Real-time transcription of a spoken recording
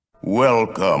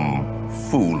Welcome,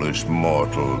 foolish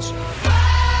mortals.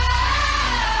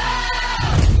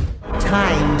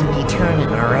 Time to be turning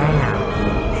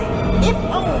around. If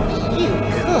only you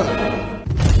could.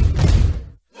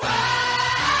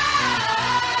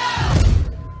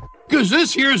 Cause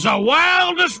this here's the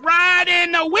wildest ride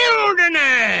in the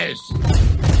wilderness!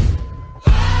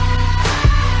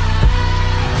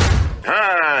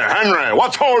 Hey, Henry,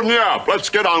 what's holding you up? Let's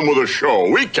get on with the show.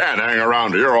 We can't hang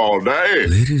around here all day.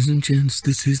 Ladies and gents,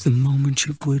 this is the moment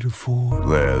you've waited for.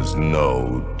 There's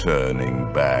no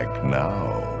turning back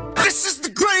now. This is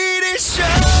the greatest show!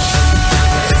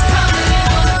 It's coming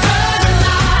on the burning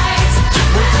lights.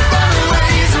 With the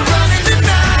runaways are running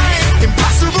tonight.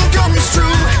 Impossible comes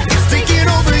true. It's taking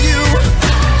over you.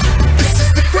 This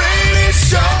is the greatest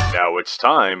show. Now it's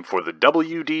time for the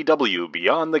WDW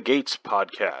Beyond the Gates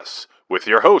podcast with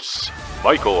your hosts,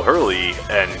 Michael Hurley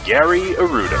and Gary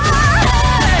Aruda.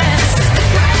 This is the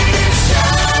greatest show.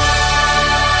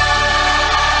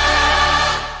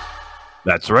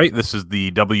 That's right. This is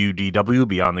the WDW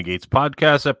Beyond the Gates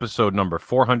podcast, episode number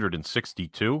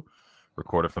 462,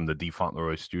 recorded from the D.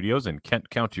 Fauntleroy Studios in Kent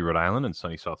County, Rhode Island, in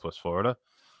sunny Southwest Florida.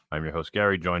 I'm your host,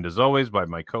 Gary, joined as always by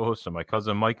my co-host and my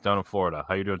cousin, Mike, down in Florida.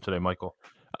 How you doing today, Michael?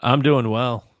 I'm doing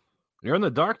well. You're in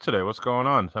the dark today. What's going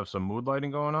on? Have some mood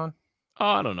lighting going on? Oh,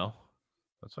 I don't know.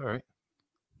 That's all right.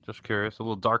 Just curious. A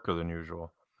little darker than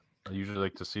usual. I usually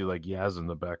like to see like Yaz in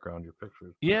the background, your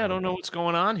pictures. Yeah, I don't know what's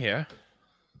going on here.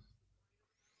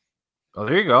 Oh,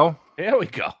 there you go. There we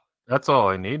go. That's all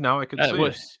I need. Now I can see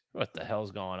it. What the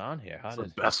hell's going on here? That's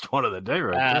the best one of the day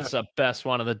right there. That's the best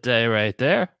one of the day right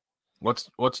there. What's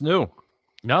new?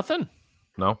 Nothing.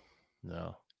 No?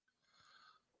 No.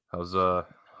 How's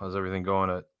everything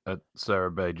going at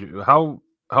Sarah Bay?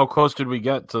 How close did we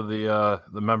get to the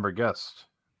member guest?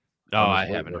 Oh, I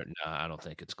haven't heard. No, I don't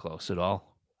think it's close at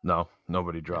all. No,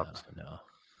 nobody dropped. No.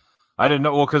 I didn't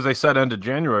know. Well, because they said end of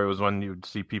January was when you'd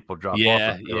see people drop off.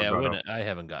 Yeah. I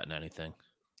haven't gotten anything.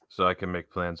 So I can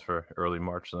make plans for early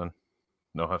March then.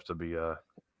 Don't have to be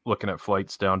looking at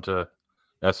flights down to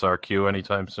SRQ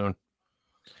anytime soon.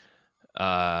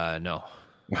 No.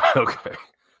 Okay.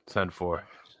 10-4.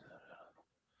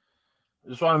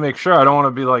 Just want to make sure. I don't want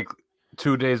to be like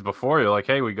 2 days before you're like,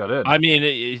 hey, we got in. I mean,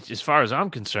 as far as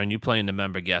I'm concerned, you playing the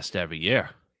member guest every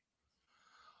year.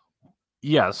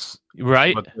 Yes.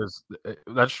 Right? But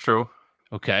that's true.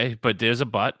 Okay, but there's a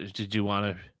but. Did you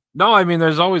want to? No, I mean,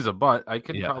 there's always a but. I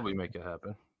can probably make it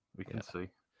happen. We can see.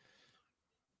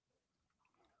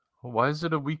 Well, why is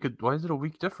it a week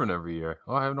different every year?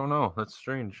 Oh, I don't know. That's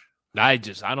strange. I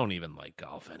don't even like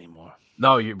golf anymore.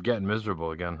 No, you're getting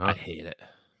miserable again, huh? I hate it.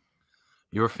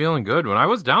 You were feeling good. When I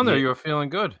was down there, you were feeling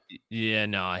good. Yeah,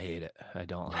 no, I hate it. I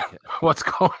don't like it. What's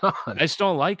going on? I just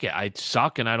don't like it. I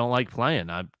suck and I don't like playing.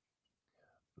 I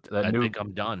think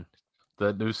I'm done.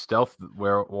 That new stealth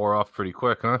wore off pretty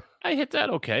quick, huh? I hit that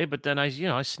okay, but then I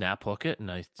snap hook it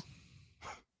and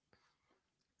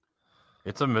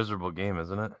It's a miserable game,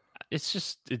 isn't it?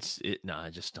 No, I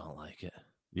just don't like it.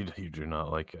 You do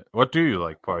not like it. What do you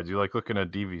like, Pards? You like looking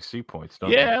at DVC points,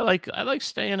 don't you? Yeah, I like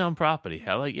staying on property.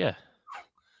 Are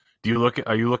you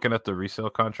looking at the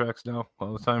resale contracts now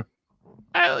all the time?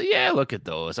 I look at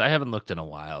those. I haven't looked in a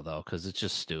while though, because it's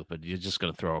just stupid. You're just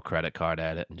gonna throw a credit card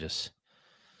at it and just.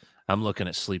 I'm looking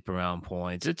at sleep around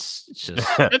points. It's just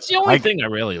that's the only thing I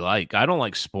really like. I don't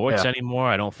like sports anymore.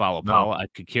 I don't follow I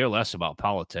could care less about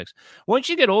politics. Once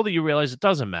you get older, you realize it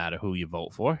doesn't matter who you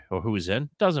vote for or who's in.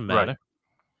 It doesn't matter. Right.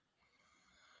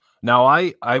 Now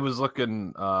I was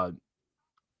looking on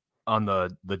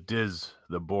the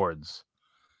the boards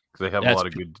because they have a lot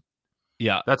of good.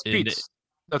 Yeah, that's Pete's.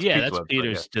 That's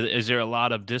Peter's. Yeah. Is there a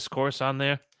lot of discourse on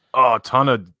there? Oh, a ton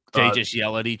of. They just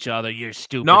yell at each other. You're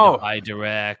stupid. No, to buy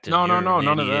direct. No,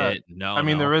 none of that. No, I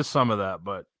mean there is some of that,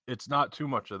 but it's not too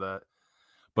much of that.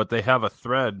 But they have a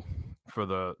thread for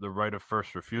the right of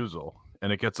first refusal,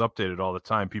 and it gets updated all the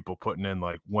time. People putting in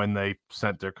like when they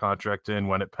sent their contract in,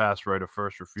 when it passed right of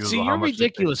first refusal. See, you're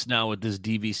ridiculous now with this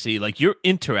DVC. Like you're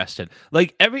interested.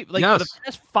 Like for the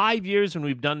past 5 years when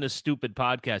we've done this stupid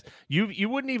podcast, you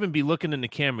wouldn't even be looking in the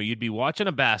camera. You'd be watching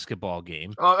a basketball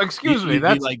game. Oh, excuse me.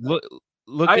 That's like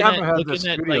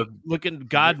looking.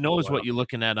 God knows what you're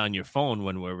looking at on your phone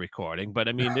when we're recording. But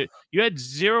I mean, you had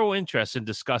zero interest in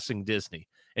discussing Disney.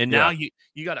 And now you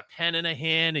got a pen in a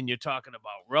hand and you're talking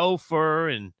about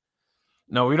Rofer and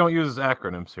no, we don't use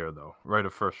acronyms here though. Right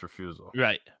of first refusal.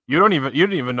 Right. You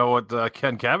didn't even know what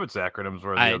Ken Cabot's acronyms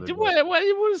were.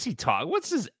 What does he talk? What's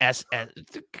his SS?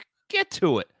 Get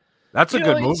to it. That's a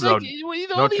good move, though.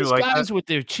 All these guys with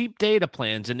their cheap data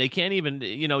plans, and they can't even,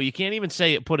 you can't even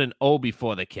say it. Put an O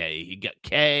before the K. You got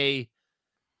K.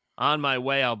 On my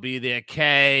way, I'll be there.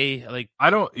 K. Like, I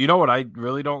don't. You know what I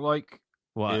really don't like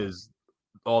what? is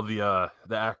all the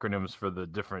acronyms for the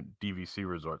different DVC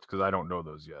resorts because I don't know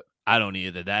those yet. I don't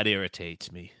either. That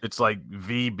irritates me. It's like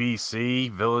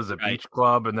VBC Villas at Right. Beach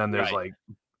Club, and then there's Right.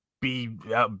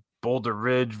 like Boulder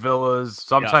Ridge Villas.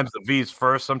 Sometimes the V is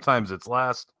first, sometimes it's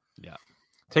last. Yeah.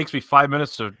 Takes me 5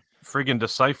 minutes to friggin'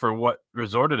 decipher what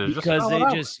resort it is. Because spell they it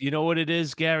out. just, you know what it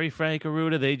is, Gary Frank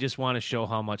Aruda? They just want to show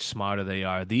how much smarter they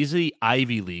are. These are the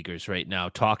Ivy Leaguers right now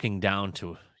talking down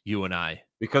to you and I.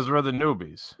 Because we're the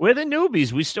newbies. We're the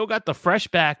newbies. We still got the fresh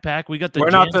backpack. We got the We're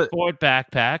not the- JanSport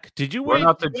backpack. Did you We're wear?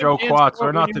 not the did you Joe wear Quats. JanSport We're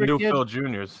when not you the were a new kid? Phil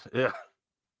Juniors. Yeah.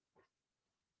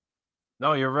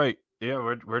 No, you're right. Yeah,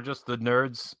 we're just the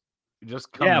nerds.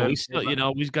 Just come Yeah, in. we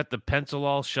still, we've got the pencil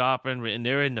all sharpened, and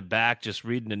they're in the back just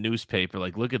reading the newspaper.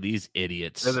 Like, look at these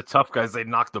idiots. They're the tough guys. They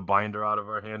knocked the binder out of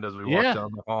our hand as we walked Yeah.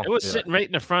 down the hall. It was Yeah. sitting right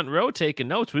in the front row taking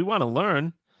notes. We want to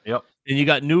learn. Yep. And you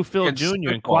got new Phil And Jr. and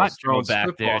spitballs, Quattro throwing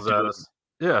back there. spitballs at us.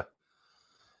 Yeah.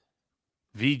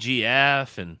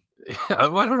 VGF and Yeah, I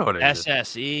don't know what it is.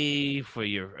 SSE for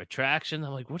your attraction.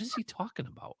 I'm like, what is he talking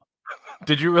about?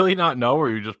 Did you really not know, or were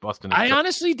you just busting? I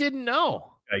honestly didn't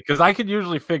know. Because I could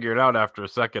usually figure it out after a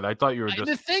second. I thought you were The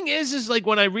just. thing is like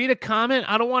when I read a comment,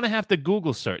 I don't want to have to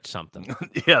Google search something.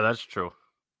 Yeah, that's true.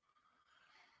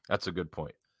 That's a good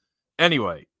point.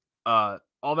 Anyway, all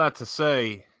that to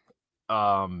say,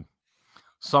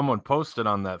 someone posted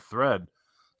on that thread.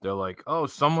 They're like, "Oh,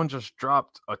 someone just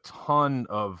dropped a ton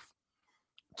of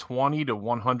 20 to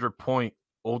 100 point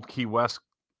Old Key West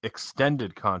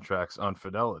extended contracts on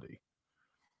Fidelity."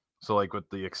 So, like with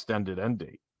the extended end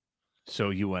date.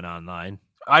 So you went online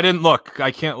I didn't look.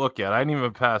 I can't look yet. I didn't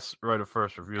even pass right of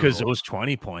first review. because those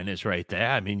 20 pointers right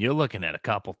there. I mean, you're looking at a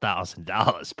couple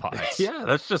 $1,000 parts. Yeah,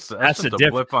 that's just That's a the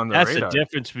blip on the That's radar. the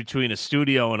difference between a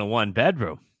studio and a one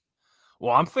bedroom.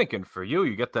 Well, I'm thinking for you,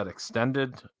 you get that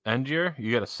extended end year, you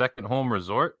get a second home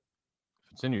resort.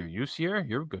 If it's in your use year,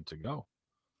 you're good to go.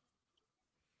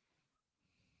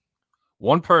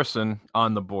 One person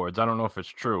on the boards, I don't know if it's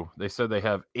true. They said they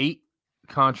have 8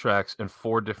 contracts in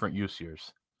 4 different use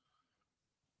years.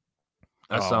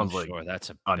 That sounds like sure. That's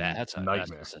a that's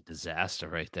nightmare. That's a disaster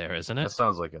right there, isn't it? that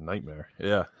sounds like a nightmare.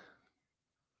 Yeah.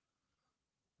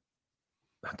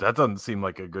 That doesn't seem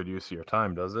like a good use of your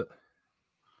time, does it?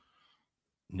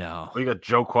 No. We got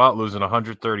Joe Quat losing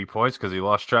 130 points because he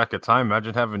lost track of time.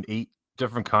 Imagine having 8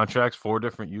 different contracts, 4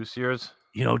 different use years.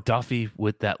 You know, Duffy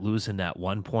with that losing that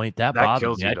 1 point, that That bothered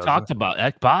kills me. you, I doesn't talked it? about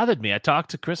that bothered me. I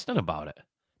talked to Kristen about it.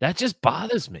 That just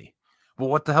bothers me. Well,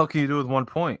 what the hell can you do with 1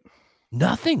 point?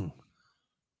 Nothing.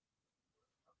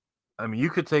 I mean,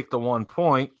 you could take the 1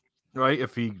 point, right?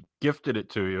 If he gifted it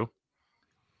to you,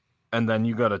 and then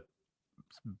you got to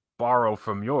borrow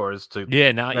from yours to.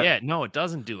 Yeah, now, that- yeah, no, it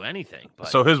doesn't do anything. But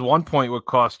So his 1 point would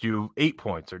cost you 8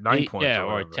 points or 9 points. yeah, or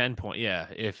or whatever. 10 point. Yeah,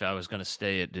 if I was going to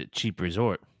stay at the cheap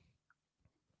resort.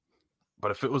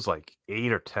 But if it was like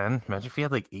 8 or 10, imagine if he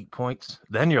had like 8 points.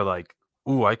 Then you're like,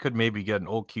 ooh, I could maybe get an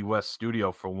Old Key West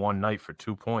studio for one night for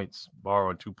 2 points,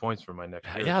 borrowing 2 points for my next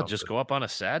year. or Yeah, I'll just something. go up on a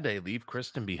Saturday, leave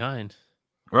Kristen behind.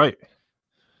 Right.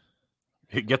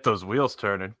 You get those wheels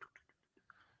turning.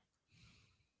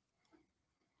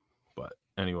 But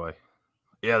anyway,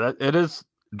 yeah, that it is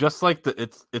just like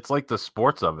it's like the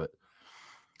sports of it.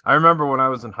 I remember when I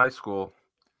was in high school,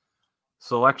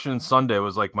 Selection Sunday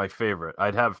was like my favorite.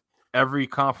 I'd have every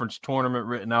conference tournament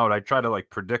written out. I'd try to like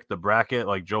predict the bracket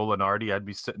like Joe Lenardi. I'd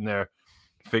be sitting there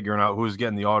figuring out who's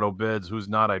getting the auto bids, who's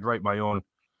not. I'd write my own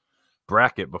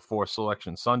bracket before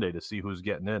Selection Sunday to see who's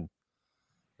getting in.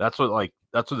 That's what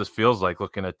this feels like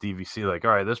looking at DVC. Like,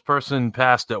 all right, this person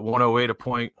passed at 108 a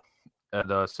point at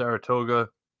Saratoga.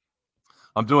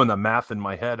 I'm doing the math in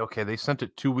my head. Okay, they sent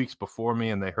it 2 weeks before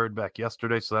me and they heard back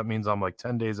yesterday. So that means I'm like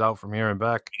 10 days out from hearing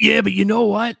back. Yeah, but you know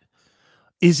what?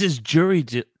 Is this jury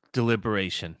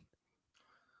deliberation?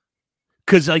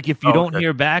 Because, like, if you don't okay.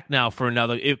 hear back now for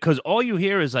another, because all you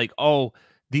hear is like, oh,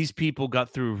 these people got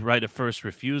through right of first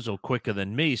refusal quicker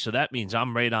than me, so that means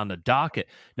I'm right on the docket.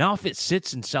 Now, if it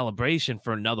sits in celebration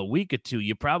for another week or two,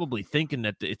 you're probably thinking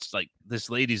that it's like this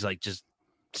lady's like just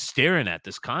staring at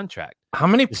this contract, How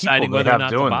many deciding people do whether they or have not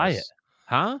to doing buy this? it.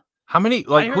 Huh? How many? I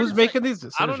Like, heard who's it's making these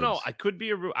decisions? I don't know. I could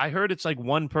be I heard it's like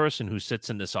one person who sits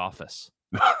in this office.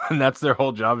 And that's their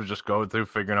whole job is just going through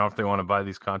figuring out if they want to buy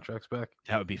these contracts back.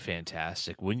 That would be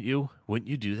fantastic. Wouldn't you? Wouldn't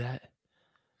you do that?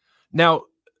 Now,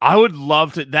 I would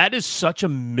love to. That is such a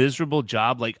miserable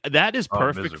job. Like, that is Oh,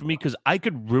 perfect for me miserable. because I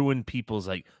could ruin people's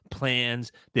like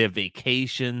plans, their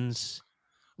vacations.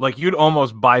 like, you'd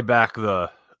almost buy back the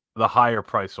the higher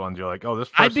price ones. You're like, oh, this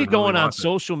person I'd be really going on wants it.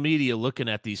 social media looking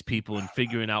at these people and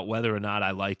figuring out whether or not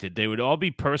I liked it. They would all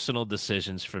be personal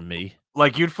decisions for me.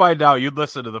 Like you'd find out, you'd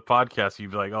listen to the podcast,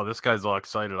 you'd be like, oh, this guy's all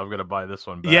excited. I'm gonna buy this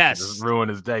one back. Yes. Just ruin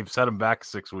his day. Set him back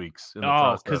 6 weeks. In the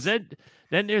Oh, because process.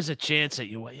 then there's a chance that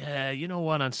you know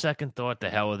what? On second thought, the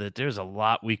hell with it. There's a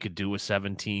lot we could do with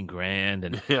 17 grand,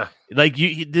 and Yeah. like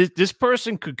this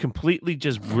person could completely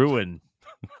just ruin.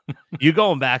 You're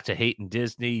going back to hating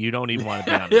Disney. You don't even want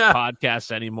to be on the Yeah.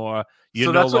 podcast anymore. You're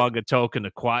So no that's what- longer talking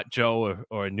to Quat Joe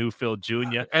or Newfield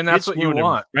Jr. And that's It's what you ruining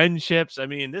want. Friendships. I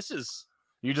mean, this is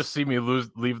You just see me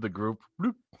leave the group.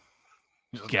 Bloop.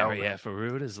 Just Gary out.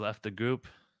 Efferud has left the group.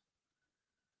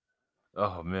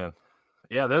 Oh man.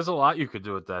 Yeah, there's a lot you could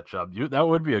do with that job. That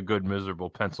would be a good miserable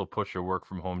pencil pusher work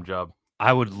from home job.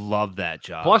 I would love that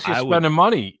job. Plus, you're I would- spending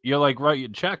money. You're like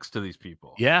writing checks to these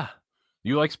people. Yeah,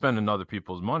 You like spending other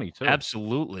people's money too.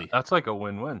 absolutely. That's like a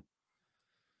win-win.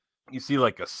 You see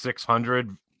like a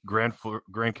 600 Grand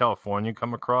California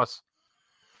come across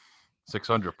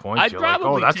 600 points. I'd You're like,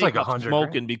 probably oh, that's take like up 100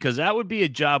 smoking because that would be a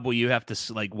job where you have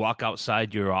to like walk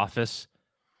outside your office,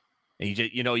 and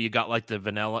you got like the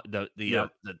vanilla,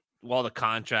 all the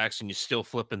contracts, and you're still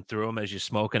flipping through them as you're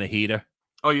smoking a heater.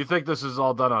 Oh, you think this is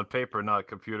all done on paper, not a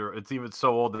computer? It's even so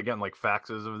old they're getting like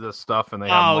faxes of this stuff, and they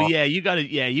have Oh yeah, you got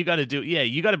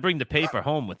to bring the paper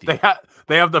home with you.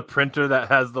 they have the printer that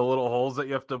has the little holes that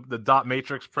you have to the dot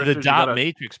matrix printer. The dot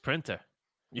matrix printer.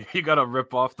 You got to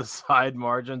rip off the side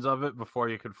margins of it before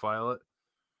you can file it.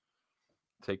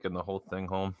 Taking the whole thing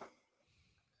home.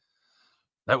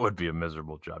 That would be a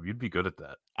miserable job. You'd be good at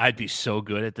that. I'd be so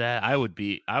good at that. I would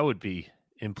be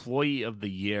employee of the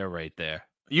year right there.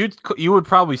 You would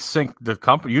probably sink the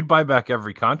company. You'd buy back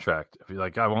every contract if you're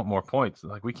like, I want more points.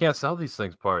 Like, we can't sell these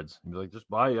things parts. You'd be like, just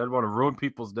buy it. I don't want to ruin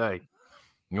people's day.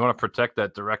 You want to protect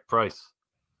that direct price.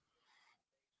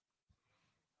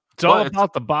 It's all Well,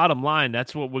 about the bottom line.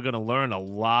 That's what we're going to learn a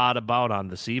lot about on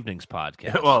this evening's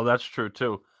podcast. Well, that's true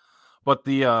too. But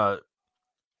the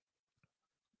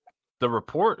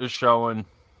report is showing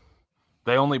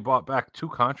they only bought back 2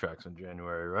 contracts in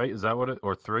January, right? Is that what it,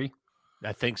 or 3?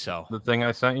 I think so. The thing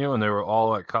I sent you, and they were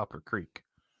all at Copper Creek.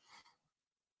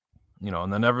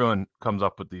 And then everyone comes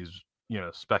up with these,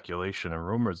 speculation and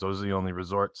rumors. Those are the only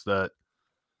resorts that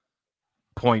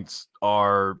points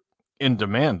are in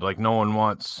demand. Like no one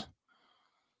wants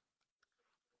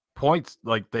points,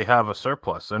 like they have a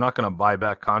surplus. They're not going to buy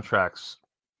back contracts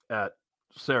at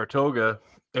Saratoga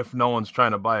if no one's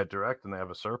trying to buy it direct and they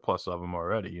have a surplus of them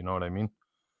already. You know what I mean?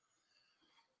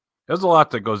 There's a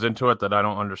lot that goes into it that I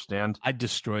don't understand. I'd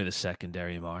destroy the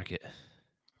secondary market.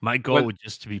 My goal would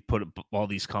just to be put all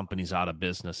these companies out of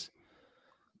business.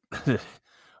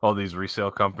 All these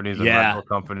resale companies and Yeah. rental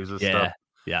companies and stuff.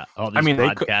 Yeah. All these mean, they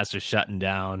podcasts are shutting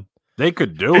down. They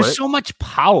could do There's it. so much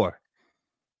power.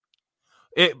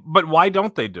 But why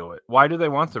don't they do it? Why do they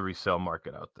want the resale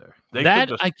market out there? They That could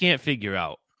just, I can't figure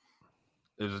out.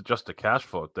 it's just a cash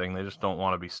flow thing. They just don't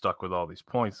want to be stuck with all these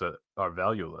points that are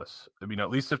valueless. I mean, at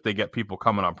least if they get people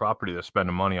coming on property, they're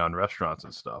spending money on restaurants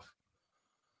and stuff.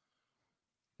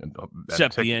 And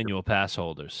Except the ticket- annual pass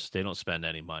holders. They don't spend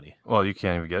any money. Well, you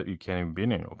can't even be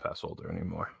an annual pass holder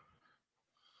anymore.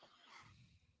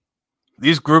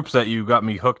 These groups that you got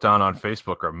me hooked on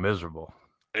Facebook are miserable.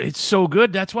 It's so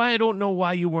good. That's why I don't know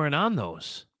why you weren't on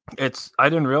those. I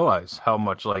didn't realize how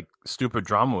much like stupid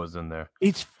drama was in there.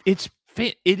 It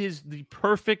is the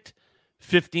perfect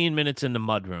 15 minutes in the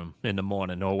mudroom in the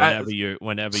morning or whenever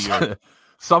you're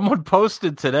Someone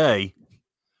posted today,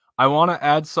 I want to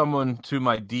add someone to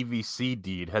my DVC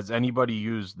deed. Has anybody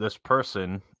used this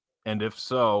person? And if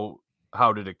so,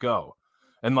 how did it go?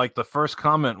 And like the first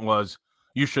comment was,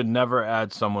 you should never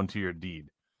add someone to your deed.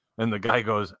 And the guy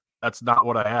goes, that's not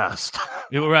what I asked.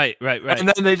 right. And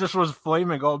then they just was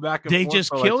flaming, going back and They forth just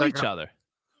for, like, kill 10 each other.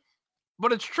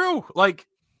 But it's true. Like,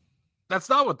 that's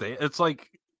not what it's like.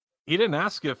 He didn't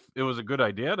ask if it was a good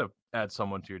idea to add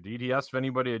someone to your deed. He asked if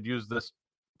anybody had used this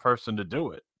person to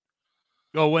do it.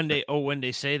 When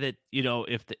they say that,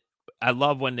 I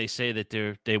love when they say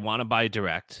that they want to buy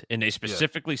direct and they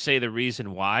specifically say the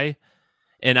reason why.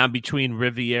 And I'm between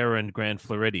Riviera and Grand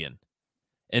Floridian.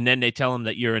 And then they tell them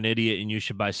that you're an idiot and you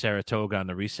should buy Saratoga on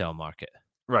the resale market.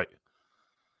 Right.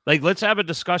 Like, let's have a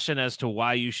discussion as to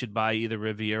why you should buy either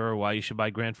Riviera or why you should buy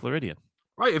Grand Floridian.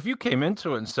 Right. If you came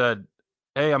into it and said,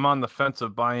 hey, I'm on the fence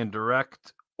of buying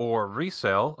direct or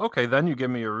resale, okay, then you give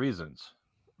me your reasons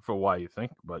for why you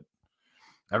think. But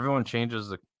everyone changes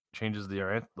the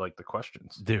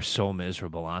questions. They're so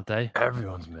miserable, aren't they?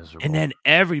 Everyone's miserable. And then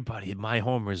everybody, my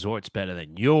home resort's better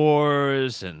than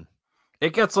yours. And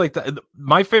It gets like that.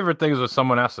 My favorite thing is when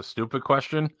someone asks a stupid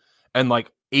question and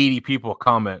like 80 people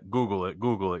comment, Google it,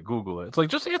 Google it, Google it. It's like,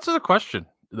 just answer the question.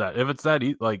 That if it's that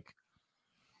like,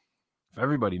 if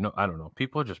everybody know, I don't know.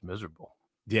 People are just miserable.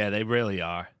 Yeah, they really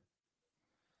are.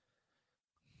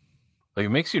 Like, it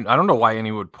makes you. I don't know why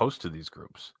anyone would post to these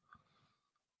groups.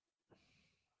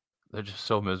 They're just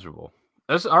so miserable.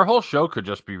 Our whole show could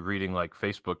just be reading like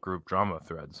Facebook group drama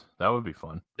threads. That would be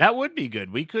fun. That would be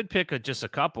good. We could pick just a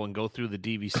couple and go through the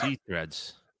DVC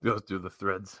threads. Go through the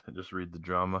threads and just read the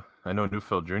drama. I know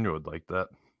Newfield Jr. would like that.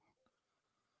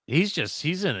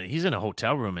 He's in a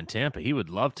hotel room in Tampa. He would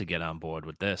love to get on board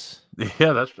with this.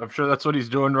 Yeah, I'm sure that's what he's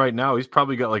doing right now. He's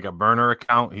probably got like a burner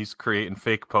account. He's creating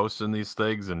fake posts in these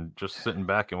things and just sitting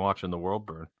back and watching the world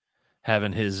burn.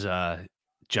 Having his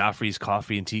Joffrey's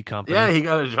Coffee and Tea Company. Yeah, he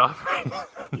got a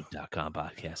Joffrey. .com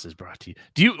podcast is brought to you.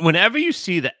 Do you, whenever you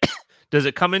see that, does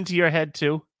it come into your head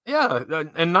too? Yeah,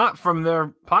 and not from their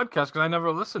podcast because I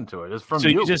never listened to it. It's from so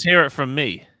you just hear it from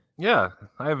me. Yeah,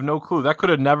 I have no clue. That could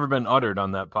have never been uttered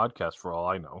on that podcast for all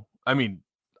I know. I mean,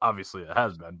 obviously it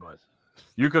has been, but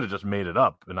you could have just made it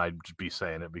up and I'd be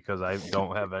saying it because I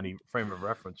don't have any frame of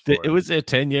reference for it. It was their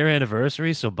 10-year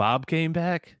anniversary, so Bob came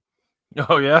back.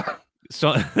 Oh, yeah?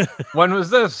 So when was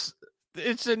this?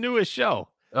 It's the newest show.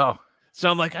 Oh.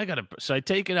 So I'm like, so I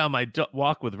take it on my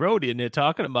walk with Rhodey, and they're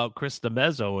talking about Chris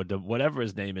DeMezzo or whatever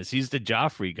his name is. He's the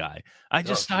Joffrey guy. I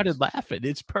just started laughing.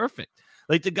 It's perfect.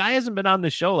 Like, the guy hasn't been on the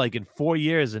show like in 4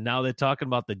 years, and now they're talking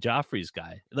about the Joffrey's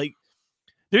guy. Like,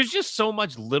 there's just so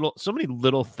many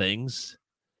little things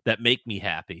that make me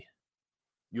happy.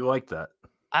 You like that?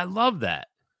 I love that.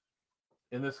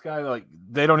 And this guy, like,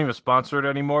 they don't even sponsor it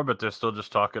anymore, but they're still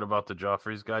just talking about the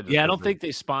Joffrey's guy. Yeah, I don't think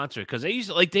they sponsor it because they used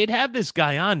to, like, they'd have this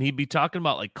guy on. He'd be talking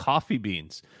about like coffee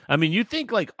beans. I mean, you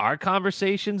think like our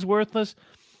conversation's worthless?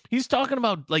 He's talking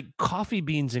about like coffee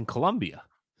beans in Colombia.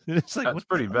 It's like, that's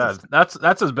pretty bad.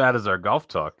 That's as bad as our golf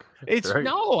talk. It's right?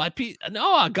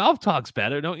 Our golf talk's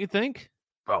better, don't you think?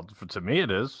 Well, to me,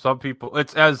 it is. Some people,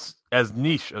 it's as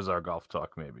niche as our golf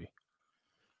talk. Maybe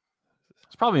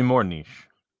it's probably more niche.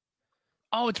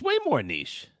 Oh, it's way more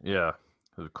niche. Yeah,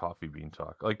 the coffee bean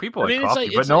talk. Like people like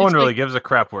coffee, but no one really gives a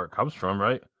crap where it comes from,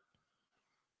 right?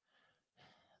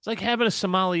 It's like having a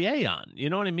sommelier on. You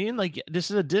know what I mean? Like,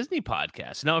 this is a Disney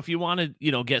podcast. Now, if you want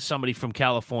to, get somebody from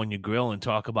California Grill and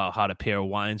talk about how to pair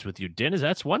wines with your dinners,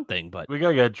 that's one thing. But we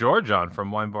gotta get George on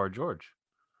from Wine Bar George.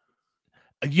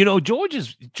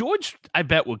 George, I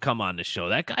bet, would come on the show.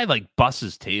 That guy like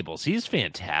busses tables. He's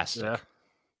fantastic. Yeah.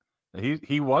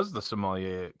 He was the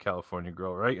sommelier at California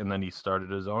Grill, right? And then he started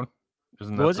his own.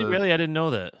 Was he really? I didn't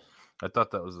know that. I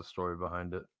thought that was the story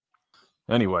behind it.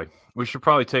 Anyway, we should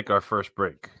probably take our first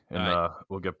break, and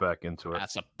we'll get back into it.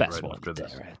 That's the best one after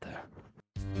this. Right there.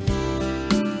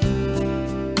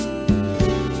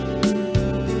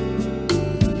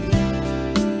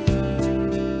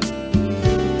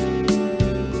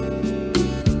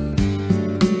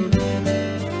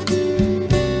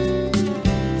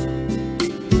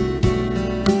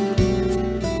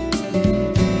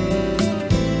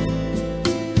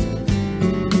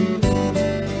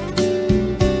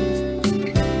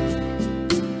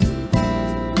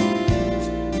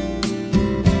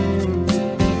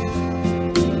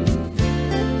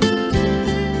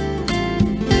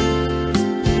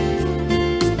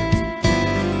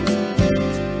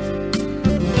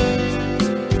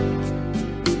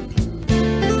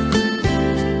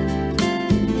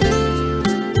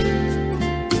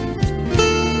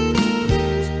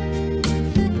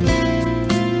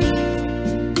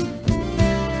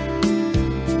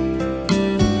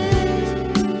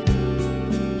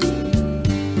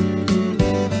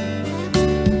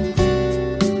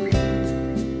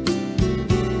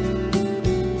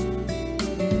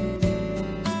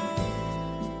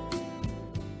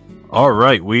 All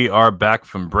right, we are back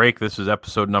from break. This is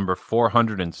episode number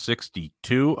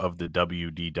 462 of the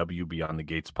WDW Beyond the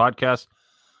Gates podcast.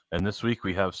 And this week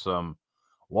we have some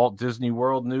Walt Disney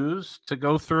World news to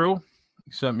go through.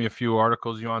 You sent me a few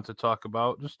articles you want to talk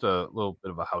about. Just a little bit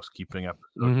of a housekeeping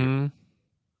episode.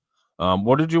 Mm-hmm.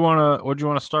 What did you want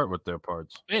to start with there,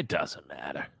 Pards? It doesn't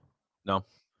matter. No. All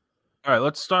right,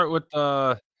 let's start with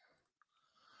the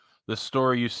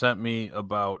story you sent me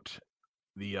about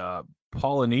the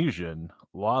Polynesian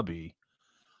lobby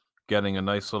getting a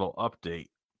nice little update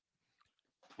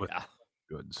with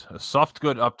goods, a soft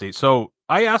good update. So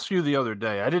I asked you the other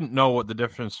day, I didn't know what the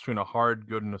difference between a hard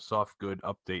good and a soft good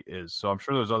update is. So I'm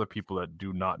sure there's other people that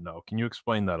do not know. Can you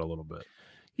explain that a little bit?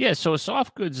 Yeah. So a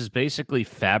soft goods is basically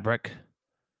fabric.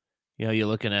 You're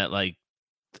looking at like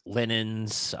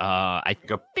linens. I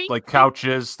think like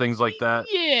couches, things like that.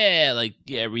 Yeah,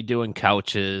 redoing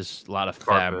couches, a lot of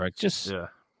fabric, Carpets, just yeah.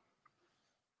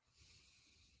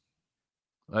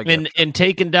 I get and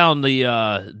taking down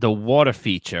the water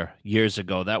feature years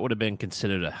ago. That would have been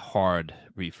considered a hard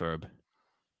refurb.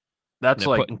 that's They're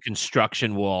like putting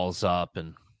construction walls up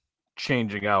and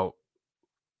changing out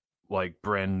like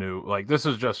brand new. Like this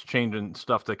is just changing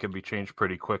stuff that can be changed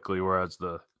pretty quickly, whereas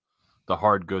the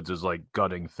hard goods is like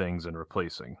gutting things and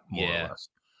replacing more Yeah. or less.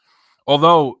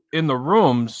 Although in the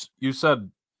rooms, you said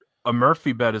a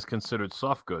Murphy bed is considered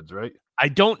soft goods, right? I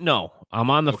don't know. I'm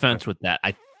on the Okay. fence with that.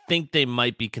 I think they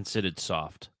might be considered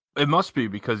soft. It must be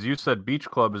because you said Beach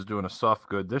Club is doing a soft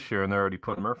good this year, and they're already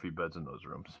putting Murphy beds in those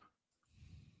rooms,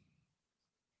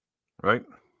 right?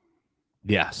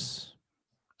 Yes.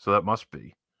 So that must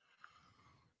be.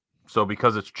 So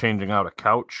because it's changing out a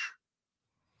couch,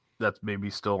 that's maybe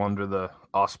still under the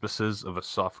auspices of a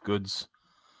soft goods.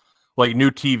 Like new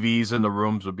TVs in the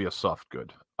rooms would be a soft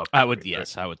good. I would, upgrade, right?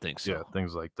 yes, I would think so. Yeah,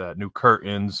 things like that. New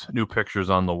curtains, new pictures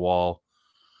on the wall,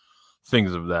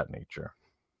 things of that nature.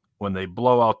 When they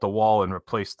blow out the wall and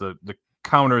replace the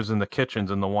counters in the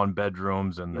kitchens in the one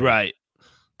bedrooms and they Right.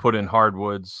 put in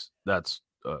hardwoods, that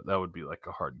would be like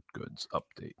a hard goods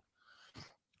update.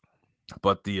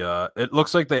 But it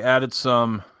looks like they added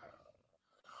some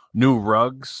new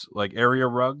rugs, like area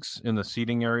rugs in the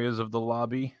seating areas of the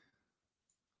lobby.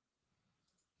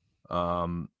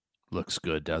 Looks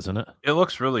good, doesn't it? It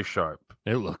looks really sharp.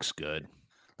 It looks good.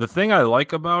 The thing I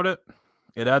like about it,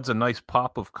 it adds a nice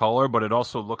pop of color, but it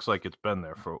also looks like it's been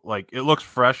there for like it looks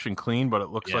fresh and clean, but it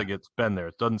looks Yeah. like it's been there.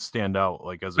 It doesn't stand out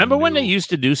like as Remember a when they new- used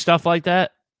to do stuff like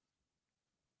that?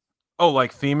 Oh,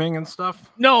 like theming and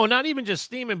stuff? No, not even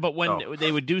just theming, but when Oh.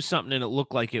 they would do something and it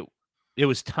looked like it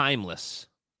was timeless.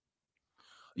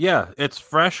 Yeah, it's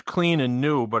fresh, clean, and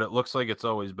new, but it looks like it's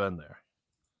always been there.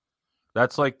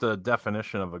 That's like the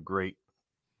definition of a great,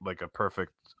 like a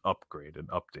perfect upgrade and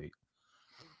update.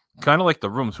 Kind of like the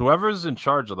rooms. Whoever's in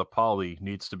charge of the Poly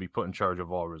needs to be put in charge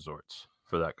of all resorts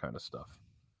for that kind of stuff.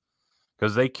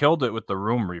 Because they killed it with the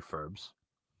room refurbs.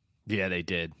 Yeah, they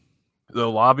did. The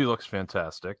lobby looks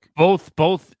fantastic.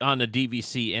 Both on the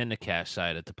DVC and the cash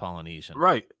side at the Polynesian.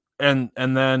 Right. And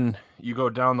then you go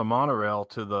down the monorail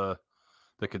to the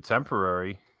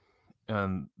Contemporary,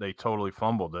 and they totally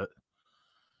fumbled it.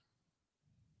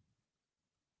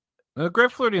 The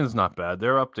Great Floridian's not bad.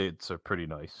 Their updates are pretty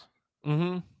nice.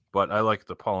 Mm-hmm. But I like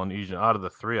the Polynesian. Out of the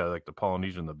three, I like the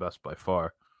Polynesian the best by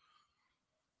far.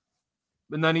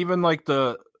 And then even like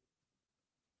I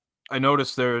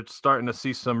noticed they're starting to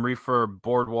see some refurb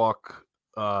Boardwalk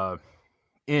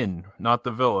Inn, not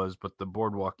the villas, but the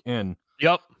Boardwalk Inn.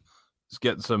 Yep. It's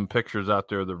getting some pictures out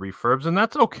there of the refurbs, and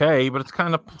that's okay, but it's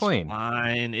kind of plain.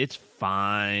 It's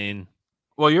fine.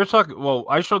 Well,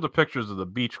 I showed the pictures of the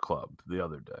Beach Club the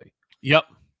other day, Yep.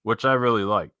 which I really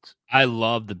liked. I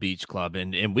love the Beach Club,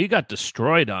 and we got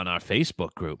destroyed on our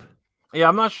Facebook group. Yeah,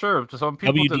 I'm not sure. Some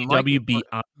people didn't like WDW it, but-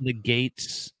 Beyond the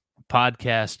Gates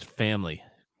podcast family.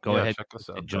 Go Yeah, ahead, check us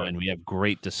and out. join. We have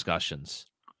great discussions.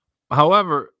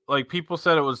 However, like people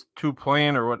said it was too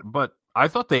plain or what, but I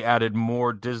thought they added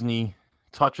more Disney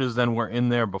touches than were in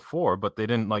there before, but they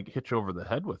didn't like hit you over the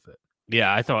head with it.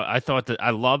 Yeah, I thought that I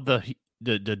love the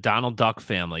Donald Duck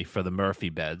family for the Murphy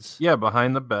beds. Yeah,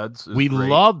 behind the beds. Is We great.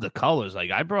 love the colors. Like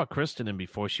I brought Kristen in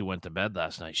before she went to bed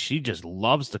last night. She just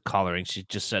loves the coloring. She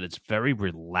just said it's very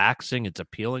relaxing. It's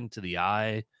appealing to the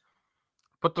eye.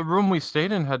 But the room we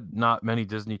stayed in had not many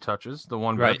Disney touches. The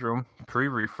one Right. bedroom,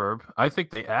 pre-refurb. I think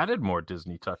they added more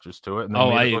Disney touches to it. And they Oh,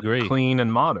 made I it look agree. clean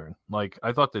and modern. Like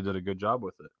I thought they did a good job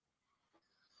with it.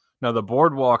 Now the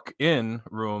Boardwalk Inn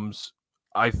rooms,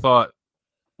 I thought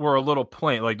were a little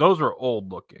plain. Like those were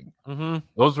old looking. Mm-hmm.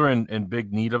 Those were in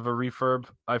big need of a refurb,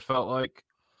 I felt like.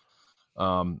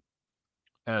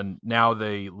 And now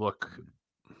they look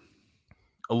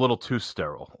a little too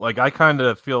sterile. Like I kind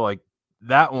of feel like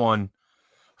that one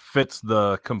fits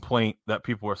the complaint that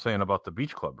people were saying about the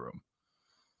Beach Club room.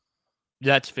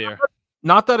 That's fair.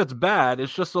 Not that it's bad,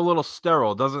 it's just a little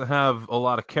sterile. It doesn't have a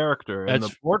lot of character. And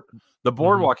That's- the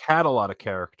Boardwalk had a lot of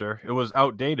character. It was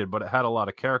outdated, but it had a lot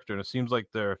of character, and it seems like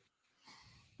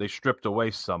they stripped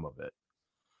away some of it.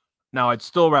 Now, I'd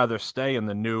still rather stay in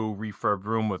the new refurb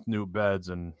room with new beds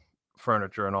and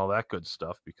furniture and all that good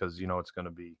stuff because it's going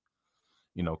to be,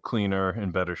 cleaner,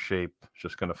 in better shape. It's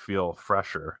just going to feel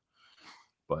fresher.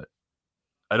 But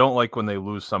I don't like when they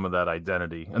lose some of that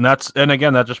identity. And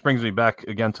again, that just brings me back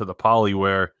again to the Poly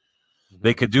where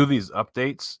they could do these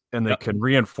updates and they can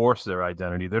reinforce their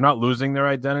identity. They're not losing their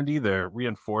identity. They're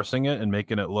reinforcing it and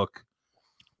making it look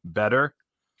better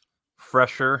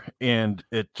fresher, and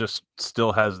it just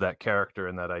still has that character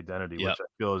and that identity, Yep. which I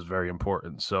feel is very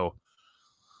important. So,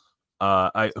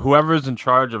 whoever's in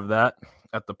charge of that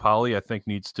at the Poly, I think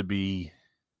needs to be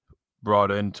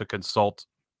brought in to consult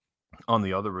on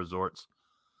the other resorts.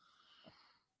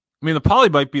 I mean, the Poly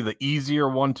might be the easier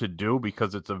one to do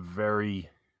because it's a very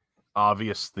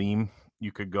obvious theme.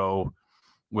 You could go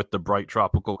with the bright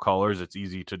tropical colors. It's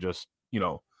easy to just,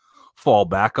 fall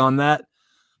back on that.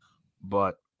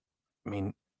 But I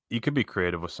mean, you could be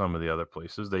creative with some of the other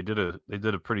places. They did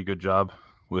a pretty good job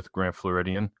with Grand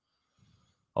Floridian.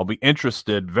 I'll be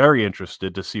very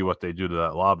interested to see what they do to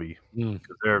that lobby.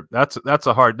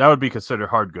 That would be considered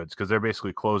hard goods because they're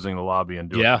basically closing the lobby and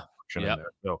doing construction in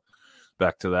there. So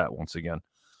back to that once again.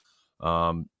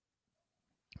 I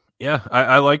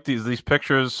like these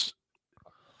pictures.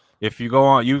 If you go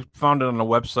on, you found it on a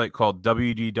website called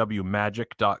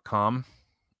wdwmagic.com.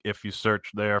 If you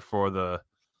search there for the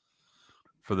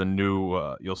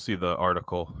new, you'll see the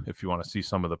article if you want to see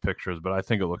some of the pictures, but I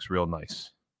think it looks real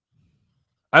nice.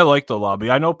 I like the lobby.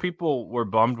 I know people were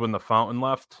bummed when the fountain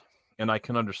left, and I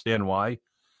can understand why,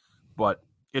 but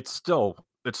it's still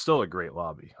a great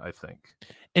lobby, I think.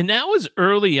 And that was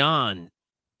early on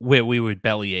where we were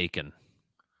belly aching.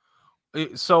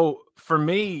 So for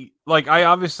me, like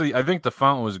I think the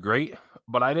fountain was great,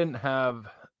 but I didn't have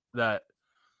that.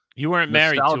 You weren't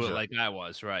married to nostalgia. it like I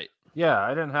was, right? Yeah, I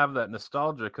didn't have that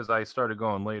nostalgia because I started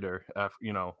going later,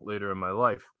 later in my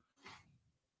life.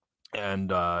 And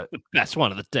That's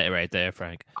one of the day right there,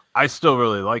 Frank. I still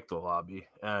really like the lobby,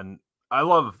 and I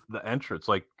love the entrance.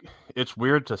 Like, it's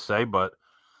weird to say, but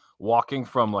walking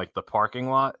from like the parking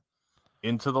lot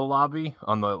into the lobby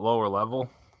on the lower level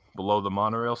below the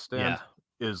monorail stand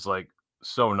is like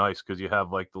so nice because you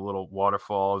have like the little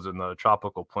waterfalls and the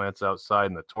tropical plants outside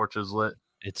and the torches lit.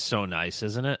 It's so nice,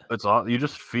 isn't it? It's all, you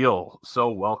just feel so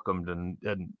welcomed and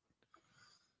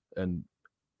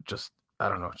just, I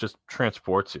don't know, it just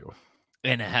transports you.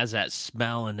 And it has that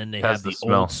smell, and then they It has have the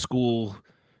smell. old school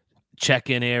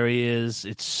check-in areas.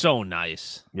 It's so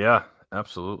nice. Yeah,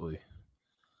 absolutely.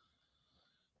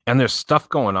 And there's stuff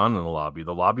going on in the lobby.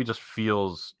 The lobby just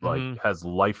feels like has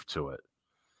life to it.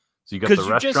 So you got the Because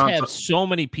you restaurants. just have so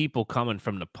many people coming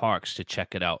from the parks to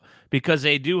check it out. Because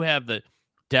they do have the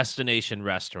destination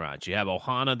restaurants. You have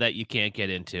Ohana that you can't get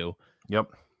into.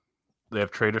 Yep. They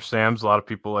have Trader Sam's. A lot of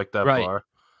people like that bar.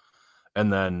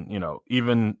 And then,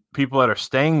 even people that are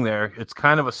staying there, it's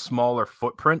kind of a smaller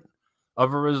footprint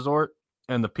of a resort.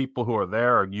 And the people who are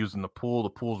there are using the pool.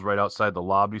 The pool's right outside the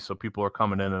lobby. So people are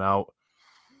coming in and out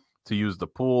to use the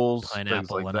pools. Pineapple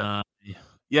things like and that.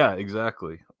 Yeah,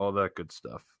 exactly. All that good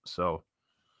stuff. So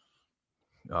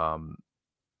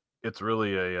it's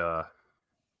really a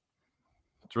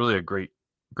great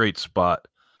spot.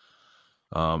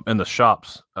 And the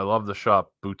shops. I love the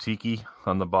shop Boutique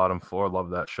on the bottom floor. Love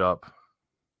that shop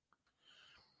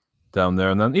down there.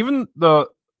 And then even the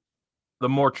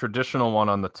more traditional one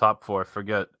on the top floor, I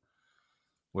forget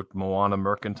what, Moana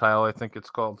Mercantile, I think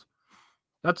it's called.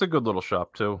 That's a good little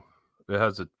shop too. It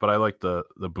has it, but I like the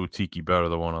Boutique better,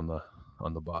 the one on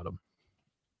the bottom.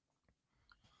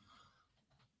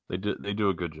 They do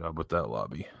a good job with that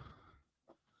lobby.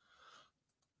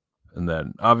 And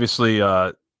then obviously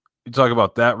you talk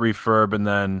about that refurb, and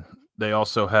then they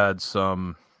also had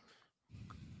some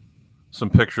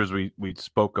pictures we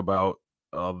spoke about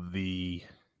of the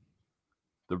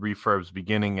refurbs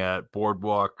beginning at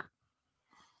Boardwalk,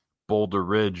 Boulder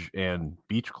Ridge, and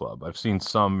Beach Club. I've seen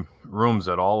some rooms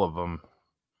at all of them.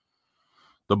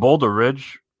 The Boulder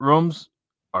Ridge rooms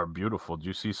are beautiful. Do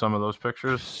you see some of those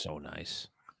pictures? So nice.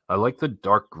 I like the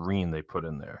dark green they put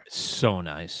in there. So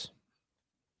nice.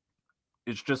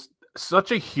 It's just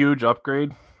such a huge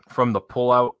upgrade from the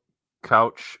pull-out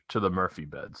couch to the Murphy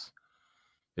beds.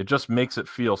 It just makes it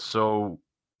feel so,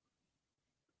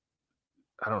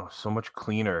 I don't know, so much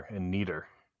cleaner and neater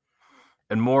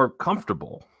and more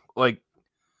comfortable. Like,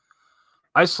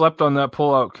 I slept on that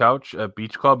pull-out couch at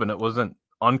Beach Club, and it wasn't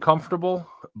uncomfortable,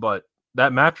 but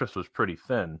that mattress was pretty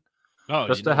thin. Oh,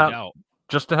 just to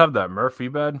have that Murphy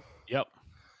bed. Yep.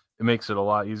 It makes it a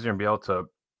lot easier, and be able to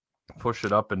push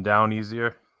it up and down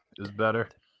easier is better.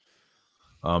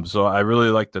 So I really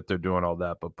like that they're doing all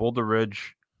that. But Boulder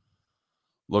Ridge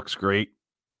looks great.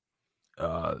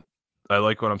 I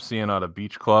like what I'm seeing out of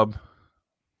Beach Club.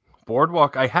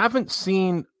 Boardwalk, I haven't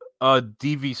seen a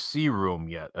DVC room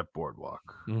yet at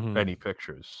Boardwalk. Any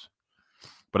pictures.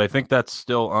 But I think that's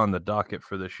still on the docket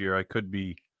for this year. I could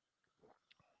be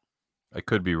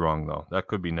wrong though. That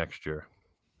could be next year.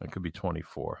 That could be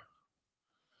 24.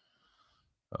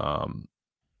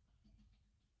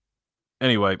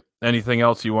 Anyway, anything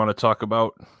else you want to talk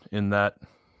about in that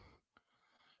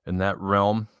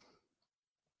realm?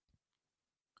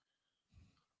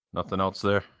 Nothing else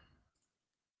there?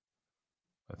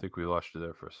 I think we lost you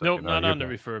there for a second. Nope, Oh, not you're on the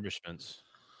back. refurbishments.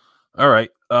 All right.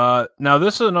 Now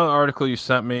this is another article you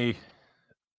sent me.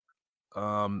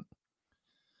 I'm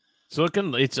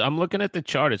looking at the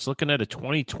chart. It's looking at a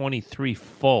 2023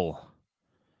 full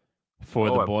for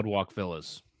the Boardwalk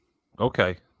Villas.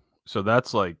 Okay. So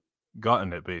that's like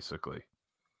gotten it basically.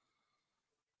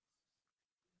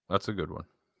 That's a good one.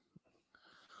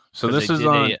 So this is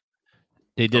on.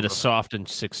 They did a soft in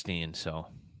 16. So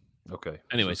Okay.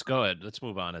 anyways, go ahead. Let's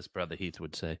move on, as Brother Heath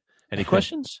would say. Any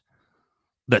questions?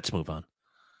 Let's move on.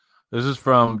 This is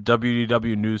from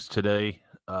WDW News Today.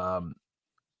 It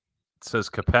says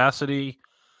capacity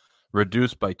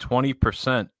reduced by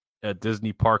 20% at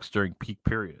Disney parks during peak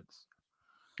periods.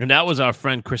 And that was our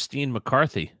friend Christine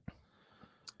McCarthy.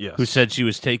 Yes. Who said she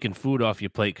was taking food off your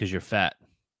plate because you're fat.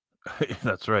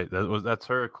 That's right. That's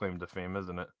her claim to fame,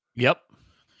 isn't it? Yep.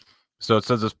 So it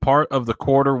says as part of the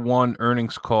Q1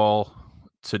 earnings call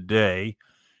today,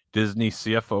 Disney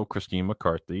CFO Christine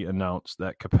McCarthy announced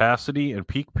that capacity in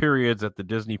peak periods at the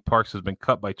Disney parks has been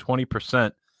cut by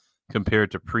 20%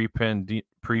 compared to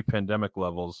pre-pandemic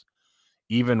levels,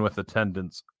 even with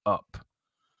attendance up.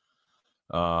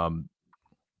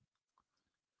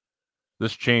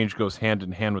 This change goes hand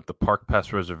in hand with the Park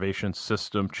Pass reservation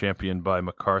system championed by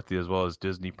McCarthy, as well as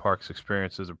Disney Parks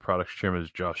Experiences and Products Chairman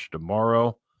Josh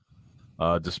D'Amaro.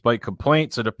 Despite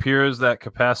complaints, it appears that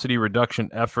capacity reduction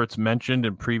efforts mentioned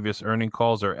in previous earnings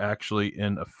calls are actually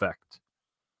in effect.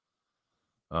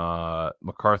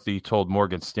 McCarthy told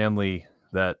Morgan Stanley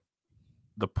that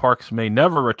the parks may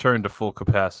never return to full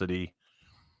capacity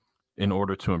in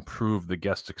order to improve the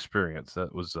guest experience.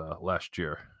 That was last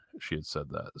year. She had said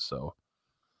that. So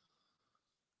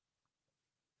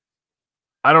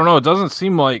I don't know. It doesn't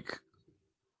seem like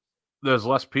there's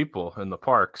less people in the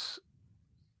parks,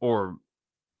 or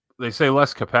they say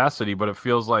less capacity, but it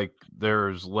feels like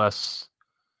there's less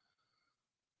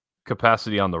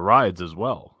capacity on the rides as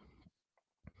well.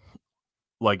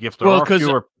 Like if there are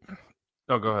fewer.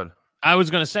 Oh, go ahead. I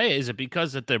was going to say, is it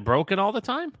because that they're broken all the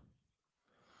time?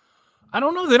 I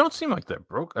don't know. They don't seem like they're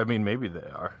broke. I mean, maybe they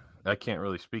are. I can't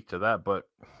really speak to that, but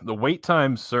the wait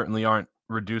times certainly aren't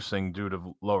reducing due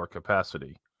to lower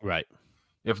capacity. Right.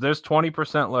 If there's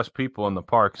 20% less people in the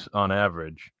parks on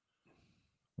average,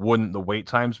 wouldn't the wait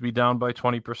times be down by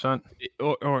 20%?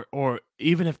 Or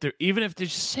even if they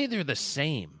just say they're the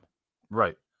same.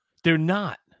 Right. They're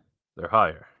not. They're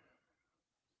higher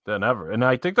than ever. And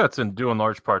I think that's due in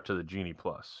large part to the Genie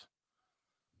Plus.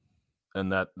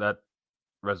 And that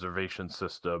reservation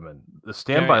system and the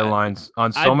standby lines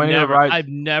on many of the rides. I've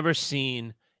never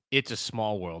seen It's a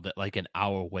Small World at like an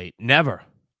hour wait. Never.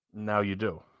 Now you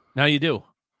do. Now you do.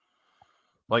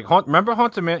 Like remember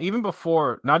Haunted Mansion, even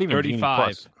before, not even 35, Genie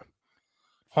Plus.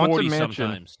 Haunted Mansion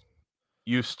sometimes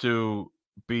used to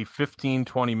be 15,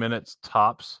 20 minutes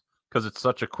tops because it's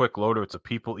such a quick loader. It's a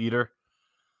people eater.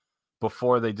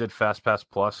 Before they did Fast Pass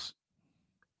Plus,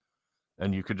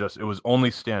 and you could it was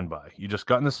only standby. You just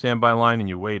got in the standby line and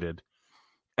you waited.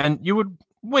 And you would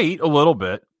wait a little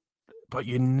bit, but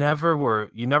you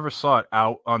never saw it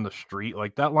out on the street.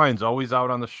 Like that line's always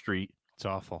out on the street. It's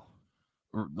awful.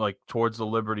 Like towards the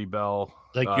Liberty Bell.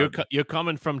 Like you're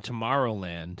coming from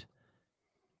Tomorrowland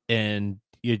and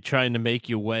you're trying to make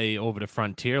your way over to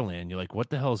Frontierland. You're like, what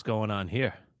the hell's going on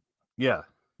here? Yeah.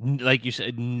 Like you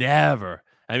said, never.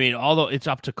 I mean, although it's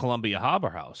up to Columbia Harbor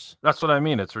House. That's what I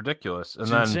mean. It's ridiculous.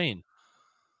 It's insane.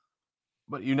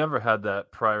 But you never had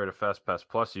that prior to Fast Pass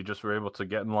Plus. You just were able to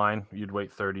get in line. You'd wait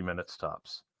 30 minutes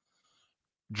tops.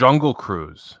 Jungle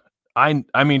Cruise. I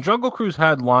mean, Jungle Cruise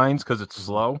had lines because it's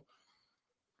slow,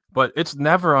 but it's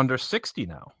never under 60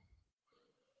 now.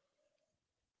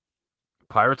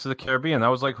 Pirates of the Caribbean, that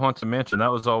was like Haunted Mansion.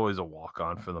 That was always a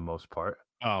walk-on for the most part.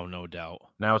 Oh, no doubt.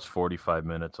 Now it's 45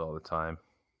 minutes all the time.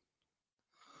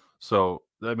 So,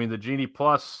 I mean, the Genie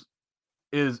Plus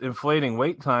is inflating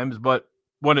wait times, but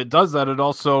when it does that, it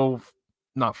also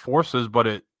not forces, but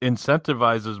it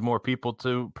incentivizes more people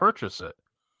to purchase it.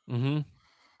 Mm-hmm.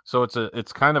 So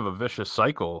it's kind of a vicious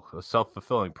cycle, a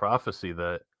self-fulfilling prophecy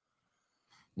that,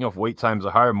 you know, if wait times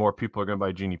are higher, more people are going to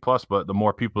buy Genie Plus, but the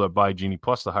more people that buy Genie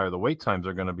Plus, the higher the wait times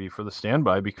are going to be for the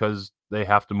standby because they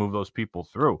have to move those people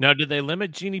through. Now, did they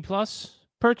limit Genie Plus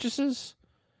purchases?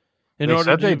 In They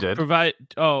order said to they did.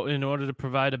 in order to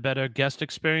provide a better guest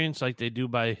experience like they do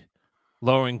by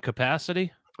lowering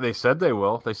capacity? They said they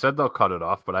will. They said they'll cut it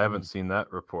off, but I haven't seen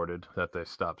that reported that they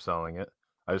stopped selling it.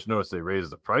 I just noticed they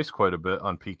raised the price quite a bit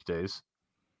on peak days.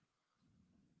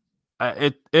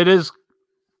 It is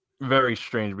very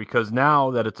strange because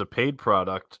now that it's a paid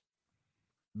product,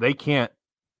 they can't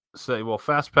say, well,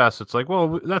 FastPass, it's like,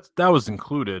 well, that was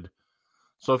included.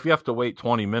 So if you have to wait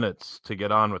 20 minutes to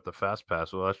get on with the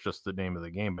FastPass, well, that's just the name of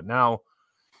the game. But now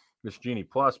this Genie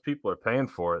Plus, people are paying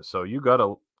for it. So you got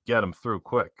to get them through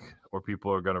quick or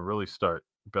people are going to really start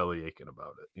belly aching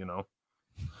about it, you know?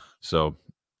 So,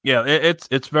 yeah,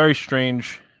 it's very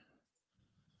strange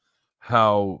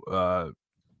how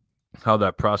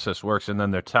that process works. And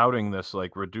then they're touting this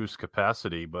like reduced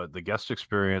capacity, but the guest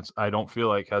experience, I don't feel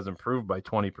like has improved by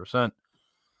 20%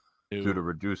 due to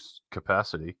reduced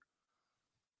capacity.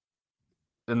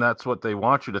 And that's what they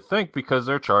want you to think because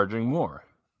they're charging more.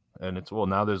 And it's, well,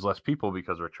 now there's less people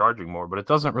because we're charging more, but it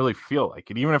doesn't really feel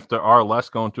like it. Even if there are less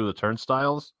going through the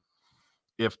turnstiles,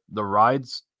 if the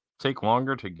rides take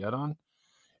longer to get on,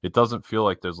 it doesn't feel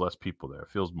like there's less people there. It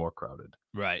feels more crowded.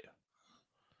 Right.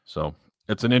 So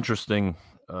it's an interesting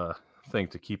thing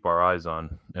to keep our eyes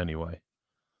on anyway.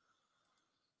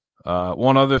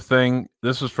 One other thing,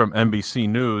 this is from NBC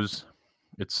News.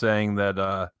 It's saying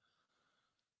that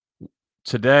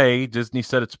today Disney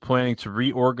said it's planning to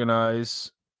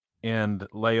reorganize and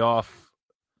lay off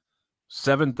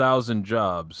 7,000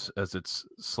 jobs as it's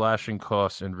slashing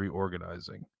costs and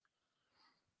reorganizing.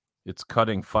 It's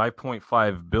cutting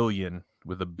 $5.5 billion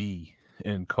with a B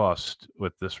in cost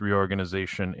with this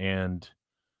reorganization and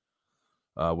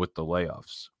with the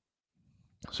layoffs.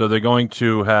 So they're going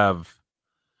to have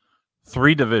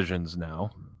 3 divisions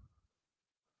now.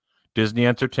 Disney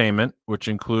Entertainment, which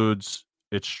includes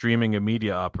its streaming and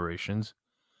media operations.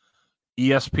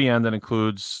 ESPN, that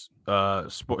includes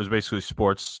is basically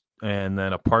sports, and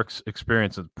then a parks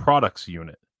experience and products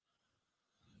unit.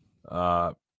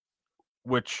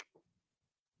 Which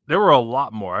there were a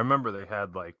lot more. I remember they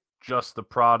had like just the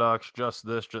products, just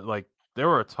this, like there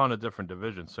were a ton of different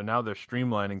divisions. So now they're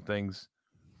streamlining things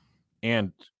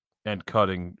and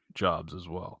cutting jobs as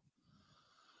well.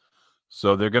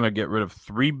 So they're going to get rid of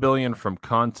 $3 billion from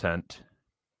content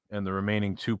and the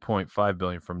remaining $2.5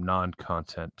 billion from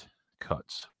non-content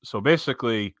cuts. So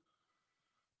basically,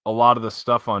 a lot of the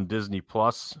stuff on Disney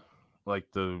Plus, like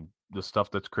the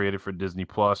stuff that's created for Disney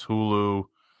Plus, Hulu,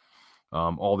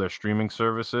 all their streaming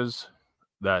services,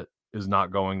 that is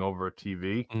not going over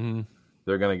TV. Mm-hmm.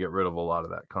 They're going to get rid of a lot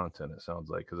of that content, it sounds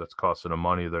like, because that's costing them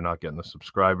money. They're not getting the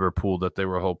subscriber pool that they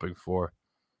were hoping for,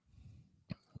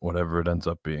 whatever it ends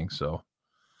up being. So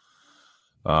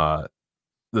the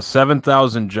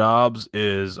 7,000 jobs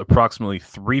is approximately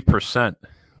 3%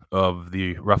 of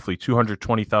the roughly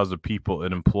 220,000 people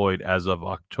it employed as of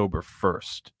October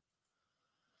 1st.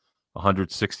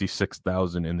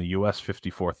 166,000 in the U.S.,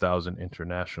 54,000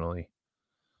 internationally.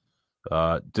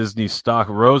 Disney stock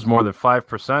rose more than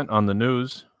 5% on the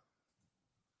news.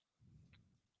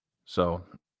 So,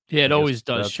 yeah, it always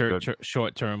does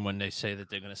short term when they say that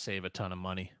they're going to save a ton of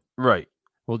money. Right.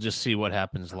 We'll just see what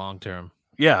happens long term.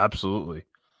 Yeah, absolutely.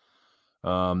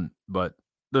 But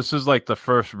this is like the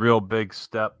first real big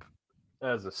step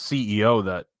as a CEO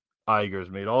that Iger's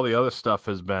made. All the other stuff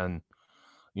has been,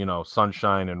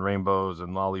 sunshine and rainbows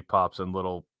and lollipops and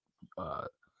little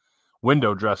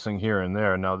window dressing here and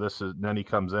there. Now then he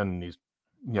comes in and he's,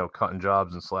 cutting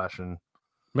jobs and slashing.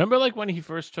 Remember, like when he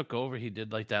first took over, he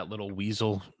did like that little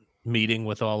weasel meeting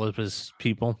with all of his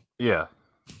people. Yeah.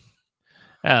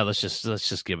 Let's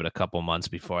just give it a couple months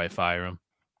before I fire him.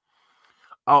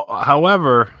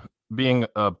 However, being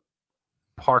a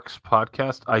parks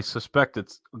podcast, I suspect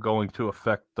it's going to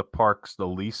affect the parks the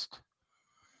least,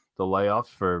 the layoffs,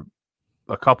 for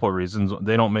a couple of reasons.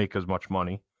 They don't make as much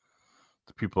money,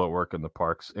 the people that work in the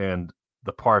parks, and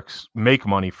the parks make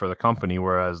money for the company,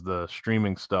 whereas the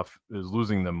streaming stuff is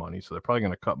losing them money. So they're probably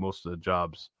going to cut most of the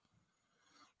jobs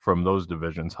from those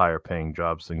divisions, higher paying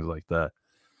jobs, things like that,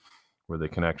 where they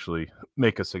can actually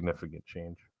make a significant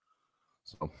change.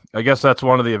 So I guess that's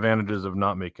one of the advantages of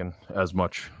not making as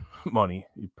much money.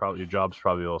 Your job's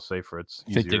probably a little safer. It's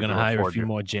think they're going to hire a few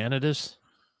more janitors?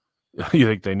 You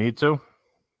think they need to?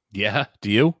 Yeah.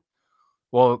 Do you?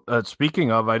 Well,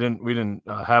 speaking of, we didn't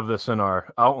have this in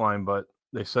our outline, but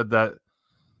they said that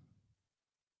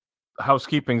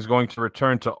housekeeping is going to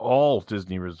return to all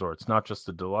Disney resorts, not just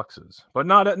the deluxes, but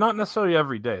not necessarily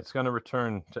every day. It's going to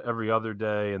return to every other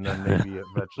day, and then maybe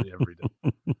eventually every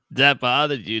day. That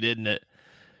bothered you, didn't it?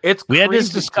 We had this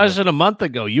discussion a month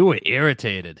ago. You were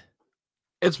irritated.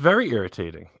 It's very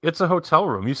irritating. It's a hotel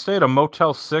room. You stay at a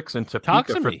Motel 6 in Topeka. Talk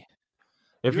to me.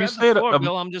 If you stay at a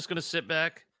Bill, I'm just going to sit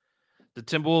back. The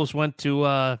Timberwolves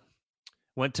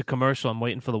went to commercial. I'm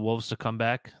waiting for the Wolves to come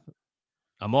back.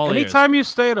 I'm all anytime you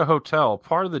stay at a hotel,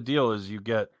 part of the deal is you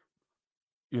get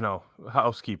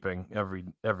housekeeping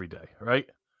every day, right?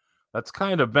 That's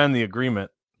kind of been the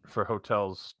agreement for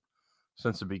hotels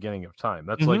since the beginning of time.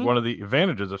 That's like one of the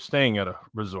advantages of staying at a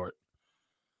resort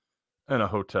and a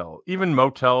hotel. Even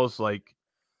motels, like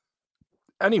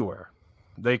anywhere.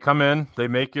 They come in, they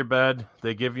make your bed,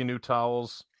 they give you new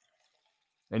towels,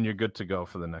 and you're good to go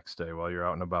for the next day while you're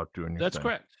out and about doing your That's thing.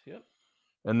 correct. Yep.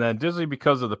 And then Disney,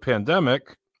 because of the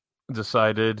pandemic,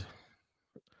 decided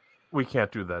we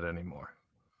can't do that anymore.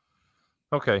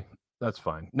 Okay, that's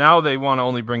fine. Now they want to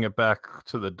only bring it back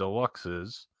to the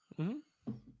deluxes.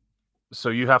 So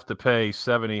you have to pay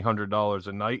 $700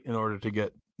 a night in order to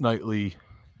get nightly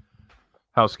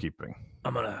housekeeping.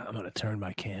 I'm gonna turn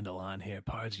my candle on here,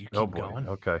 Pards. You keep Oh boy. going.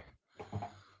 Okay.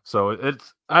 So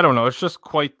I don't know. It's just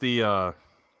quite the.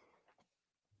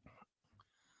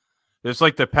 It's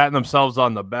like they're patting themselves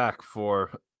on the back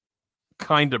for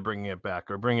kind of bringing it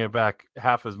back, or bringing it back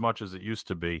half as much as it used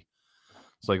to be.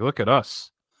 It's like, look at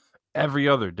us, every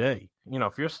other day.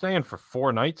 If you're staying for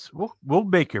 4 nights, we'll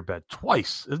make your bed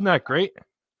twice. Isn't that great?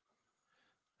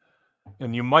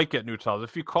 And you might get new towels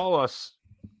if you call us.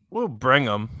 We'll bring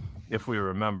them if we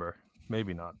remember.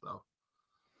 Maybe not though.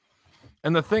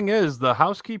 And the thing is, the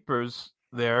housekeepers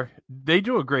there, they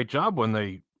do a great job when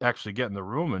they actually get in the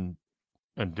room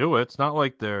and do it. It's not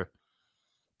like they're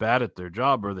bad at their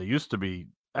job, or they used to be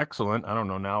excellent. I don't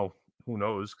know now. Who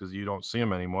knows? Because you don't see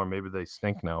them anymore. Maybe they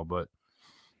stink now. But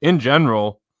in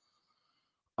general,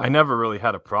 I never really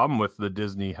had a problem with the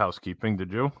Disney housekeeping.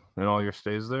 Did you? In all your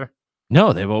stays there?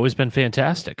 No, they've always been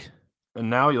fantastic.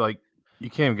 And now you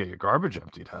can't even get your garbage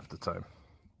emptied half the time.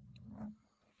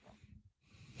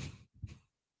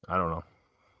 I don't know.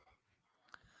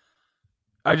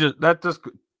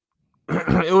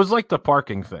 It was like the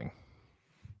parking thing.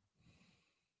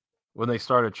 When they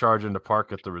started charging to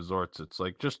park at the resorts, it's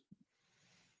like, just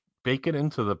bake it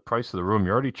into the price of the room.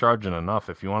 You're already charging enough.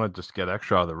 If you want to just get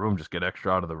extra out of the room, just get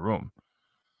extra out of the room.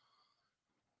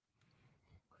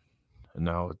 And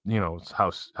now, it's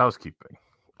housekeeping,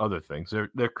 other things.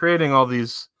 They're creating all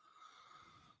these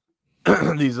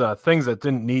these things that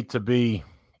didn't need to be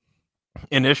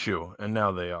an issue, and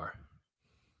now they are.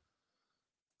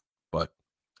 But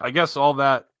I guess all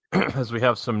that, as we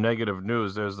have some negative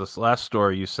news, there's this last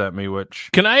story you sent me, which...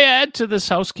 Can I add to this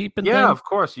housekeeping thing? Yeah, of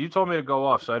course. You told me to go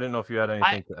off, so I didn't know if you had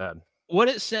anything to add. What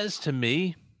it says to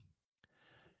me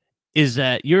is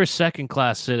that you're a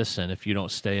second-class citizen if you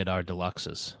don't stay at our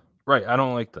deluxes. Right, I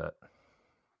don't like that.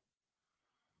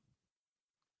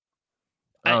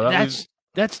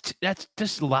 That's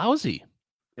just lousy.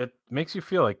 It makes you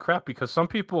feel like crap, because some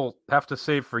people have to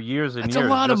save for years and That's years. a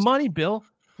lot of money, Bill.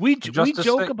 We joke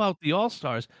stay... about the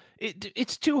All-Stars.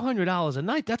 It's $200 a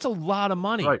night. That's a lot of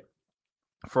money. Right.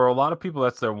 For a lot of people,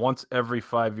 that's their once every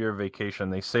 5-year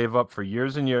vacation. They save up for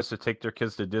years and years to take their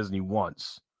kids to Disney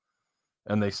once.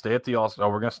 And they stay at the All-Star. Oh,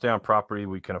 we're going to stay on property.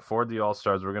 We can afford the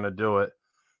All-Stars. We're going to do it.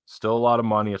 Still a lot of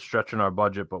money. It's stretching our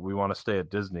budget, but we want to stay at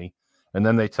Disney. And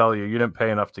then they tell you didn't pay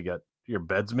enough to get your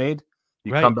beds made.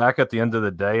 You come back at the end of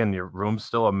the day and your room's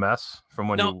still a mess from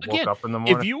when you woke up in the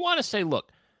morning. If you want to say,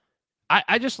 look,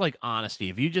 I just like honesty.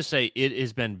 If you just say it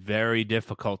has been very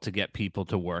difficult to get people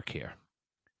to work here.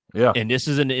 Yeah. And this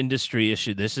is an industry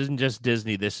issue. This isn't just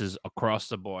Disney. This is across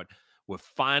the board. We're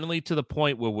finally to the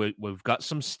point where we've got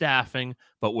some staffing,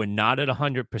 but we're not at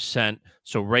 100%.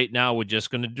 So right now we're just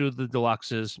going to do the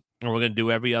deluxes, and we're going to do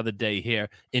every other day here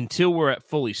until we're at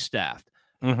fully staffed.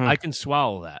 Mm-hmm. I can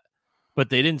swallow that. But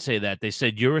they didn't say that. They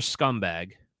said you're a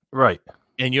scumbag. Right.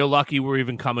 And you're lucky we're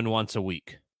even coming once a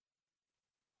week.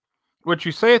 Which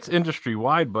you say it's industry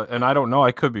wide, and I don't know,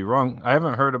 I could be wrong. I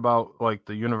haven't heard about like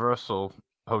the Universal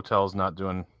hotels not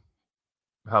doing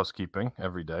housekeeping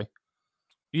every day.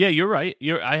 Yeah, you're right.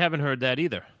 I haven't heard that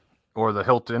either. Or the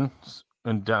Hilton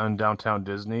in downtown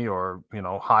Disney, or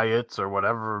Hyatt's, or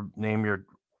whatever name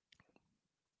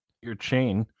your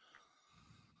chain.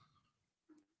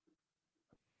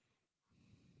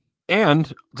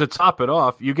 And to top it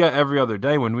off, you get every other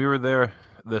day. When we were there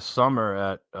this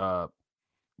summer at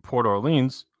Port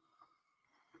Orleans,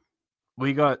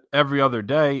 we got every other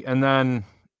day. And then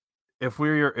if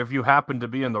you happened to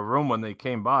be in the room when they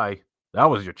came by, that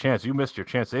was your chance. You missed your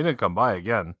chance. They didn't come by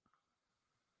again.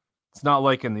 It's not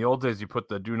like in the old days you put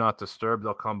the do not disturb.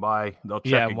 They'll come by. They'll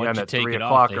check again at 3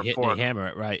 o'clock or 4. They hammer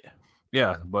it, right?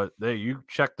 Yeah, but you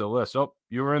check the list. Oh,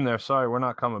 you were in there. Sorry, we're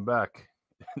not coming back.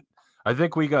 I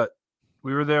think we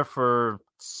were there for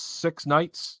 6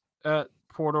 nights at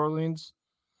Port Orleans,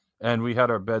 and we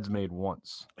had our beds made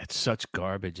once. It's such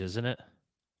garbage, isn't it?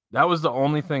 That was the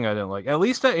only thing I didn't like. At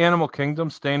least at Animal Kingdom,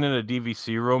 staying in a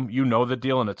DVC room, the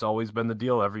deal, and it's always been the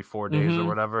deal every 4 days or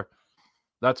whatever.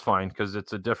 that's fine because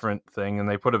it's a different thing, and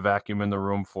they put a vacuum in the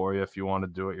room for you if you want to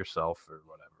do it yourself or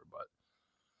whatever. But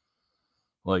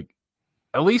like,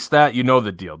 at least that you know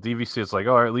the deal. DVC is like,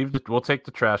 all right, we'll take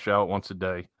the trash out once a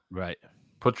day. Right.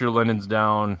 Put your linens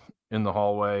down in the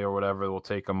hallway or whatever. We'll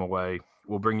take them away.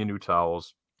 We'll bring you new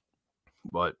towels.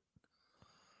 But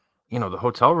the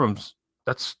hotel rooms,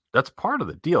 that's part of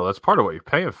the deal. That's part of what you're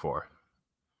paying for,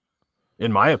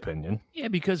 in my opinion. Yeah,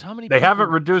 because how many they haven't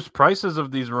reduced prices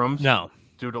of these rooms? No.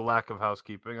 Due to lack of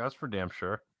housekeeping. That's for damn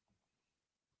sure.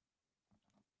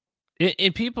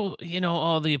 And people,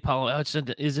 the Apollo,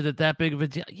 is it that big of a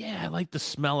deal? Yeah, I like the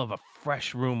smell of a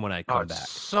fresh room when I come back.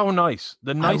 So nice.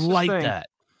 The nicest thing that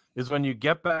is when you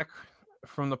get back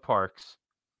from the parks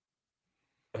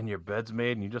and your bed's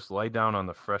made and you just lay down on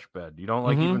the fresh bed. You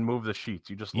don't even move the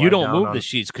sheets. You just lie don't down move on... the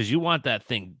sheets because you want that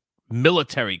thing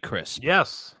military crisp.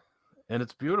 Yes, and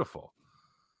it's beautiful.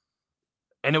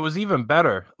 And it was even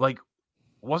better. Like,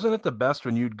 wasn't it the best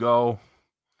when you'd go?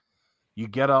 You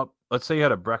get up. Let's say you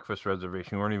had a breakfast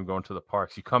reservation. You weren't even going to the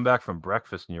parks. You come back from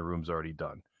breakfast and your room's already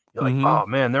done. You're like, oh,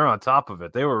 man, they're on top of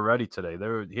it. They were ready today. They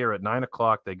were here at 9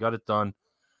 o'clock. They got it done.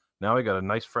 Now we got a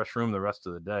nice fresh room the rest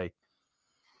of the day.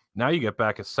 Now you get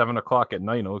back at 7 o'clock at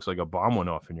night and it looks like a bomb went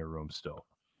off in your room still.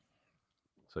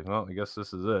 It's like, well, I guess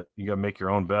this is it. You got to make your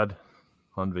own bed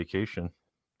on vacation.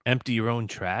 Empty your own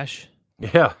trash?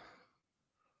 Yeah.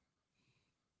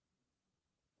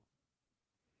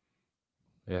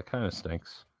 Yeah, it kind of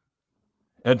stinks.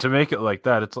 And to make it like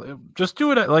that, it's like, just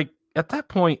do it at that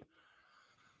point.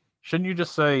 Shouldn't you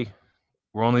just say,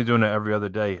 we're only doing it every other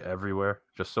day, everywhere,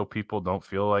 just so people don't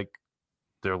feel like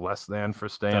they're less than for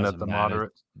staying at the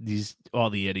moderate? All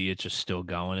the idiots are still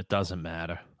going. It doesn't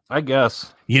matter. I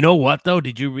guess. You know what though?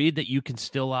 Did you read that you can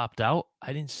still opt out?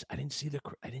 I didn't see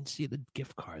the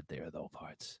gift card there though.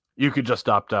 Parts. You could just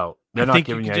opt out. They're not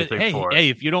giving you anything for it. Hey,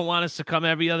 if you don't want us to come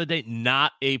every other day,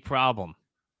 not a problem.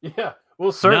 Yeah,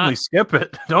 we'll certainly skip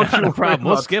it. Don't you? No problem.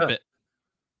 We'll skip it.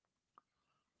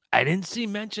 I didn't see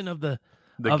mention of the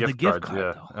gift card.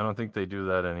 Yeah, though. I don't think they do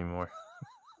that anymore.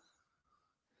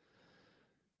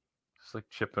 Just like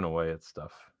chipping away at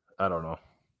stuff. I don't know.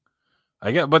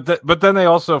 I get, but then they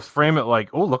also frame it like,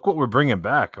 oh, look what we're bringing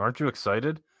back. Aren't you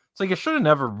excited? It's like it should have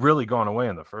never really gone away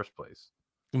in the first place.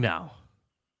 No.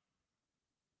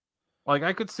 Like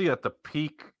I could see at the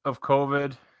peak of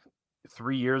COVID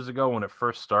 3 years ago when it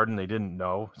first started and they didn't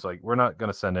know. It's like, we're not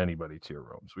going to send anybody to your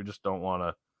rooms. We just don't want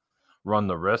to run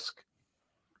the risk.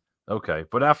 Okay.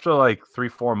 But after like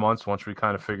 3-4 months, once we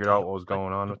kind of figured out what was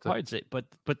going on with it.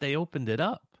 But they opened it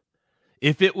up.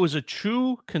 If it was a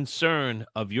true concern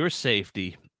of your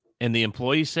safety and the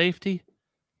employee safety,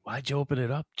 why'd you open it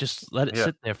up? Just let it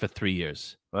sit there for 3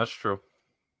 years. That's true.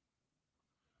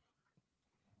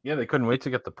 Yeah, they couldn't wait to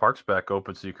get the parks back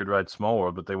open so you could ride Small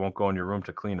World, but they won't go in your room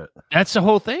to clean it. That's the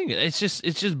whole thing. It's just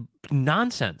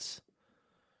nonsense.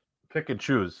 Pick and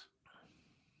choose.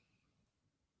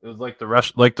 It was like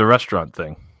the restaurant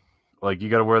thing. Like you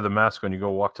got to wear the mask when you go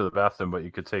walk to the bathroom, but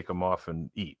you could take them off and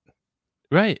eat.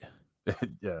 Right.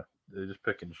 Yeah, they just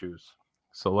pick and choose.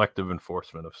 Selective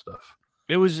enforcement of stuff.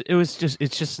 It's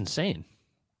just insane.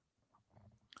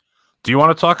 Do you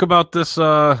want to talk about this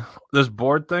this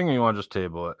board thing, or you want to just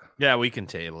table it? Yeah, we can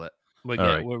table it.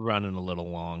 We're running a little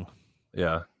long.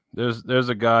 Yeah, there's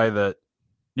a guy that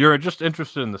you're just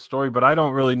interested in the story, but I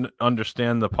don't really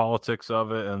understand the politics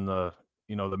of it and the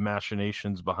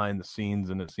machinations behind the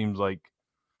scenes. And it seems like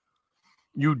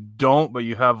you don't, but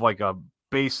you have like a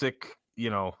basic,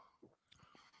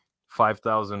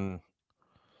 5,000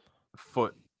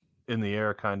 foot in the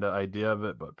air kind of idea of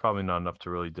it, but probably not enough to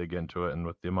really dig into it. And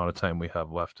with the amount of time we have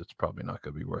left, it's probably not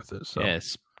going to be worth it. So yeah,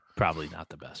 it's probably not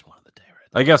the best one of the day.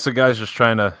 Right? I guess the guy's just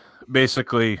trying to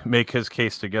basically make his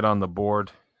case to get on the board,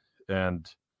 and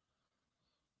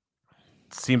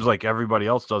it seems like everybody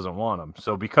else doesn't want him.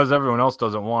 So because everyone else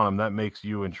doesn't want him, that makes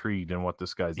you intrigued in what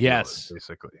this guy's doing,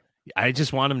 basically. I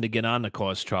just want him to get on to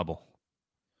cause trouble.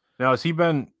 Now, has he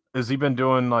been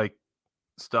doing like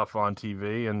stuff on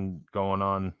TV and going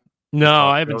on? No,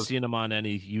 I haven't seen him on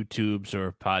any YouTubes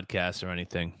or podcasts or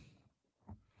anything.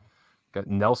 Got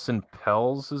Nelson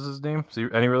Pells is his name. Is he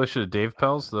any relation to Dave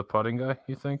Pells, the putting guy,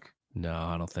 you think? No,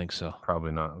 I don't think so.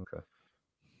 Probably not. Okay.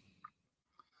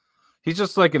 He's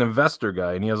just like an investor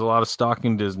guy, and he has a lot of stock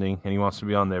in Disney, and he wants to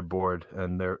be on their board,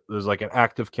 and there's like an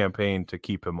active campaign to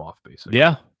keep him off, basically.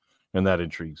 Yeah. And that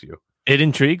intrigues you. It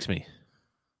intrigues me.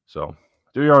 So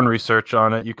do your own research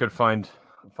on it. You could find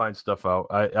stuff out.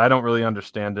 I don't really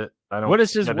understand it. I don't. What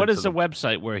is the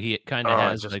website where he kind of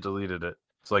has? I just deleted it.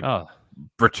 It's like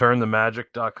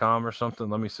returnthemagic.com or something.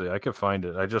 Let me see. I could find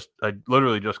it. I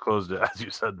literally just closed it as you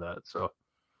said that. So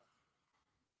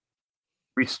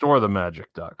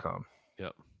restorethemagic.com.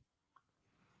 Yep.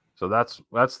 So that's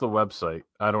the website.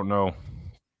 I don't know.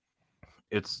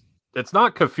 It's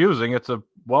not confusing. It's a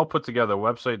well put together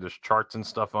website. There's charts and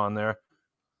stuff on there.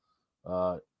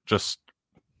 Just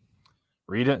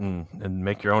read it and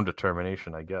make your own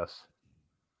determination, I guess.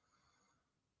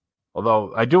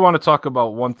 Although I do want to talk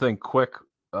about one thing quick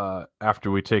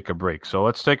after we take a break. So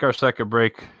let's take our second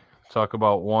break, talk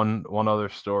about one other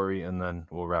story, and then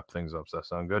we'll wrap things up. Does that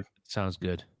sound good? Sounds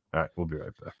good. All right, we'll be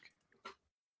right back.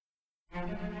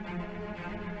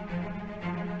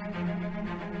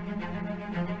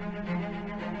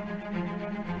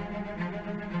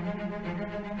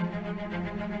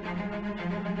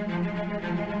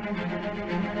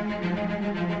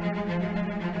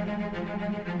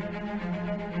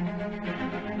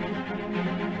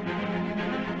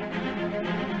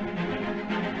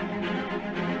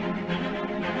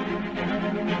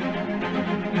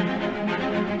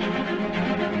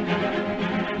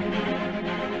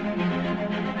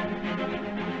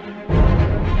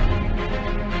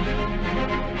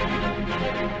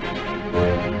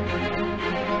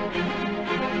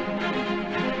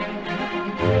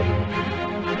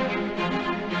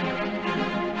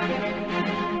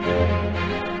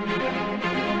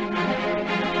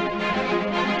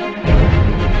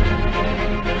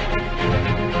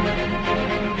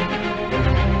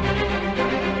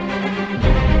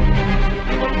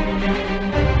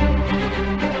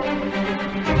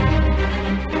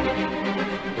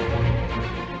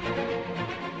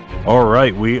 All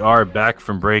right, we are back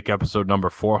from break. Episode number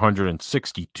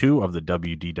 462 of the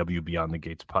WDW Beyond the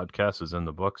Gates podcast is in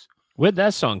the books. Where'd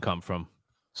that song come from?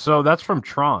 So that's from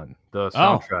Tron, the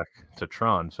soundtrack to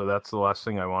Tron. So that's the last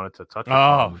thing I wanted to touch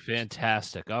on. Oh,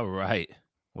 fantastic. All right.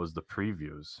 Was the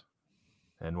previews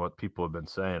and what people have been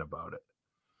saying about it.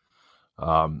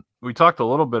 We talked a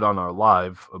little bit on our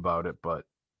live about it, but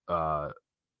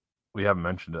we haven't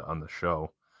mentioned it on the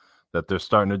show. That they're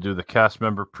starting to do the cast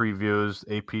member previews,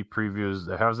 AP previews.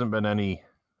 There hasn't been any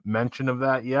mention of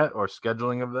that yet or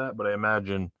scheduling of that, but I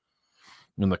imagine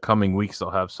in the coming weeks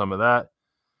they'll have some of that.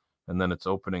 And then it's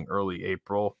opening early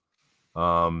April.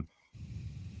 The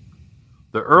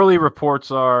early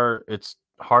reports are it's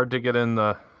hard to get in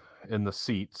the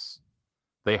seats.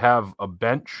 They have a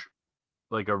bench,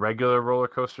 like a regular roller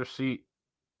coaster seat,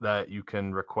 that you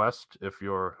can request if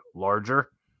you're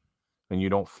larger and you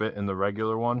don't fit in the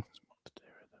regular one.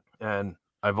 And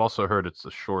I've also heard it's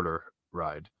a shorter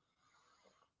ride,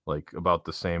 like about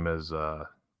the same as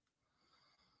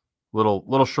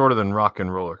little shorter than Rock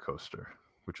and Roller Coaster,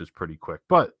 which is pretty quick.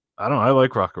 But I don't know. I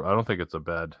like Rock. I don't think it's a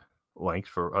bad length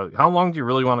for. How long do you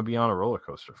really want to be on a roller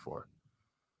coaster for?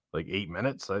 Like 8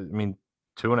 minutes? I mean,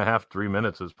 2.5, 3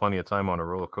 minutes is plenty of time on a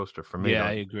roller coaster for me. Yeah,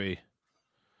 I agree.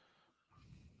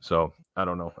 So I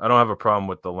don't know. I don't have a problem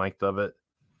with the length of it.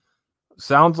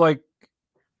 Sounds like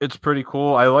it's pretty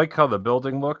cool. I like how the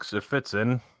building looks. It fits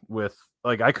in with,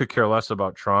 like, I could care less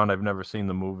about Tron. I've never seen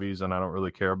the movies and I don't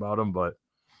really care about them, but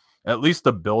at least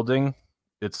the building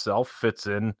itself fits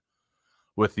in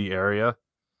with the area.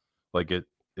 Like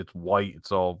it's white.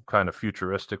 It's all kind of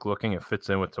futuristic looking. It fits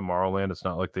in with Tomorrowland. It's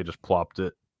not like they just plopped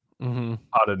it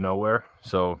out of nowhere.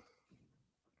 So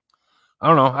I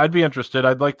don't know. I'd be interested.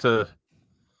 I'd like to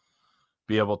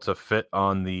be able to fit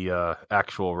on the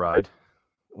actual ride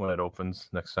when it opens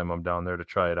next time I'm down there to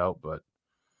try it out, but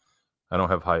I don't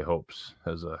have high hopes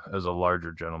as a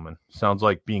larger gentleman. Sounds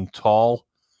like being tall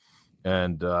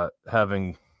and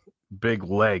having big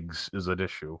legs is an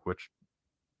issue, which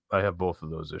I have both of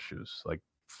those issues, like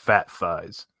fat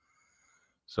thighs.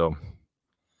 So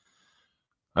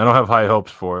I don't have high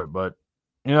hopes for it, but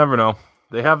you never know.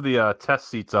 They have the test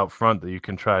seats out front that you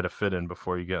can try to fit in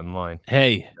before you get in line.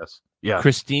 Hey, Yes. Yeah.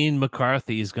 Christine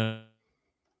McCarthy is going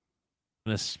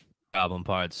to album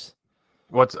parts.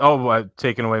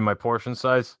 Taking away my portion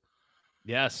size?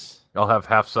 Yes. I'll have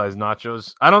half-size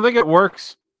nachos. I don't think it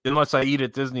works unless I eat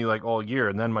at Disney like all year,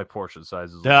 and then my portion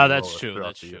size is. Yeah, that's lower true. throughout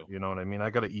That's the year. true. You know what I mean?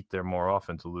 I got to eat there more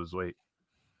often to lose weight.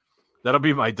 That'll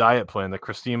be my diet plan, the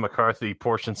Christine McCarthy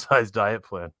portion size diet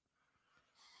plan.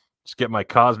 Just get my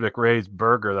Cosmic Rays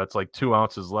burger that's like 2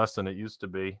 ounces less than it used to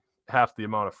be. Half the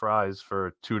amount of fries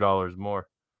for $2 more.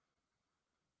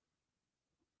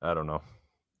 I don't know.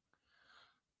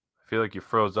 I feel like you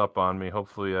froze up on me.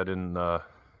 Hopefully I didn't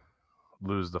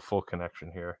lose the full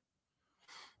connection here.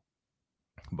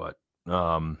 But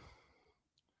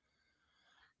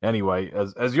anyway,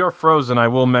 as you're frozen, I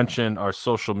will mention our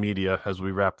social media as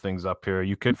we wrap things up here.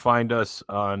 You can find us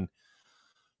on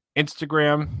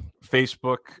Instagram,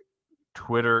 Facebook,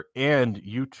 Twitter, and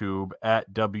YouTube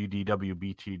at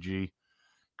WDWBTG.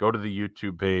 Go to the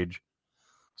YouTube page,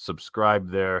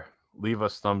 subscribe there. Leave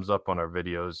us thumbs up on our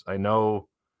videos. I know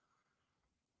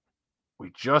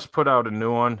we just put out a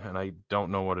new one, and I don't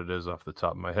know what it is off the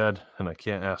top of my head, and I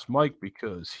can't ask Mike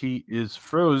because he is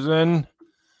frozen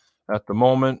at the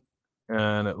moment,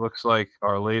 and it looks like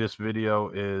our latest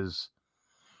video is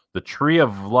the Tree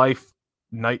of Life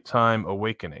Nighttime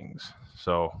Awakenings.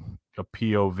 So a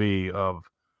POV of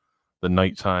the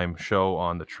nighttime show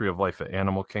on the Tree of Life at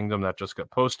Animal Kingdom that just got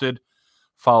posted.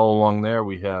 Follow along there.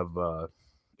 We have,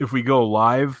 if we go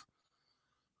live,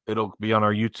 it'll be on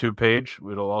our YouTube page.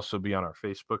 It'll also be on our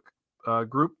Facebook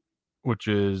group, which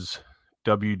is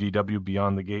WDW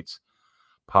Beyond the Gates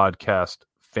Podcast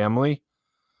Family.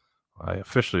 I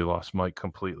officially lost Mike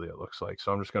completely, it looks like.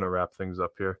 So I'm just going to wrap things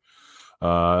up here.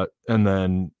 And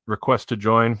then request to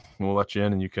join. We'll let you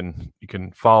in, and you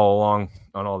can follow along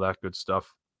on all that good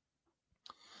stuff.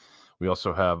 We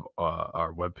also have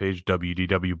our webpage,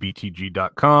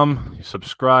 wdwbtg.com. You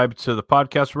subscribe to the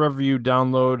podcast wherever you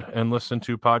download and listen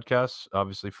to podcasts.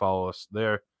 Obviously, follow us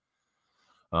there.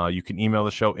 You can email the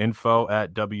show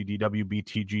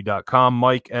info@wdwbtg.com,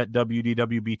 Mike at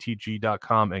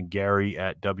wdwbtg.com, and Gary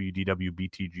at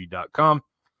wdwbtg.com.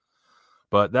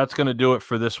 But that's going to do it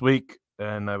for this week.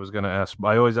 And I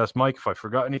always ask Mike if I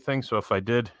forgot anything. So if I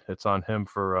did, it's on him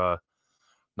for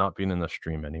not being in the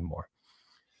stream anymore.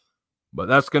 But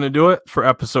that's going to do it for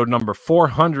episode number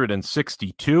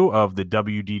 462 of the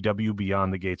WDW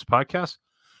Beyond the Gates podcast.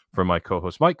 For my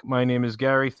co-host Mike, my name is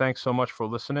Gary. Thanks so much for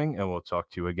listening, and we'll talk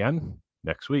to you again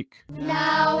next week.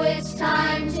 Now it's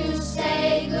time to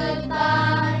say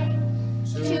goodbye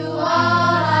to all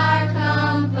our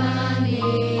company.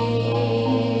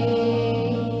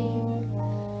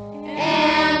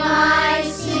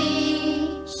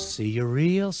 M-I-C. See you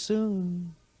real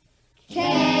soon.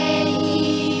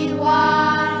 K-E-Y.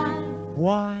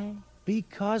 Why?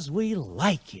 Because we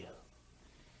like you.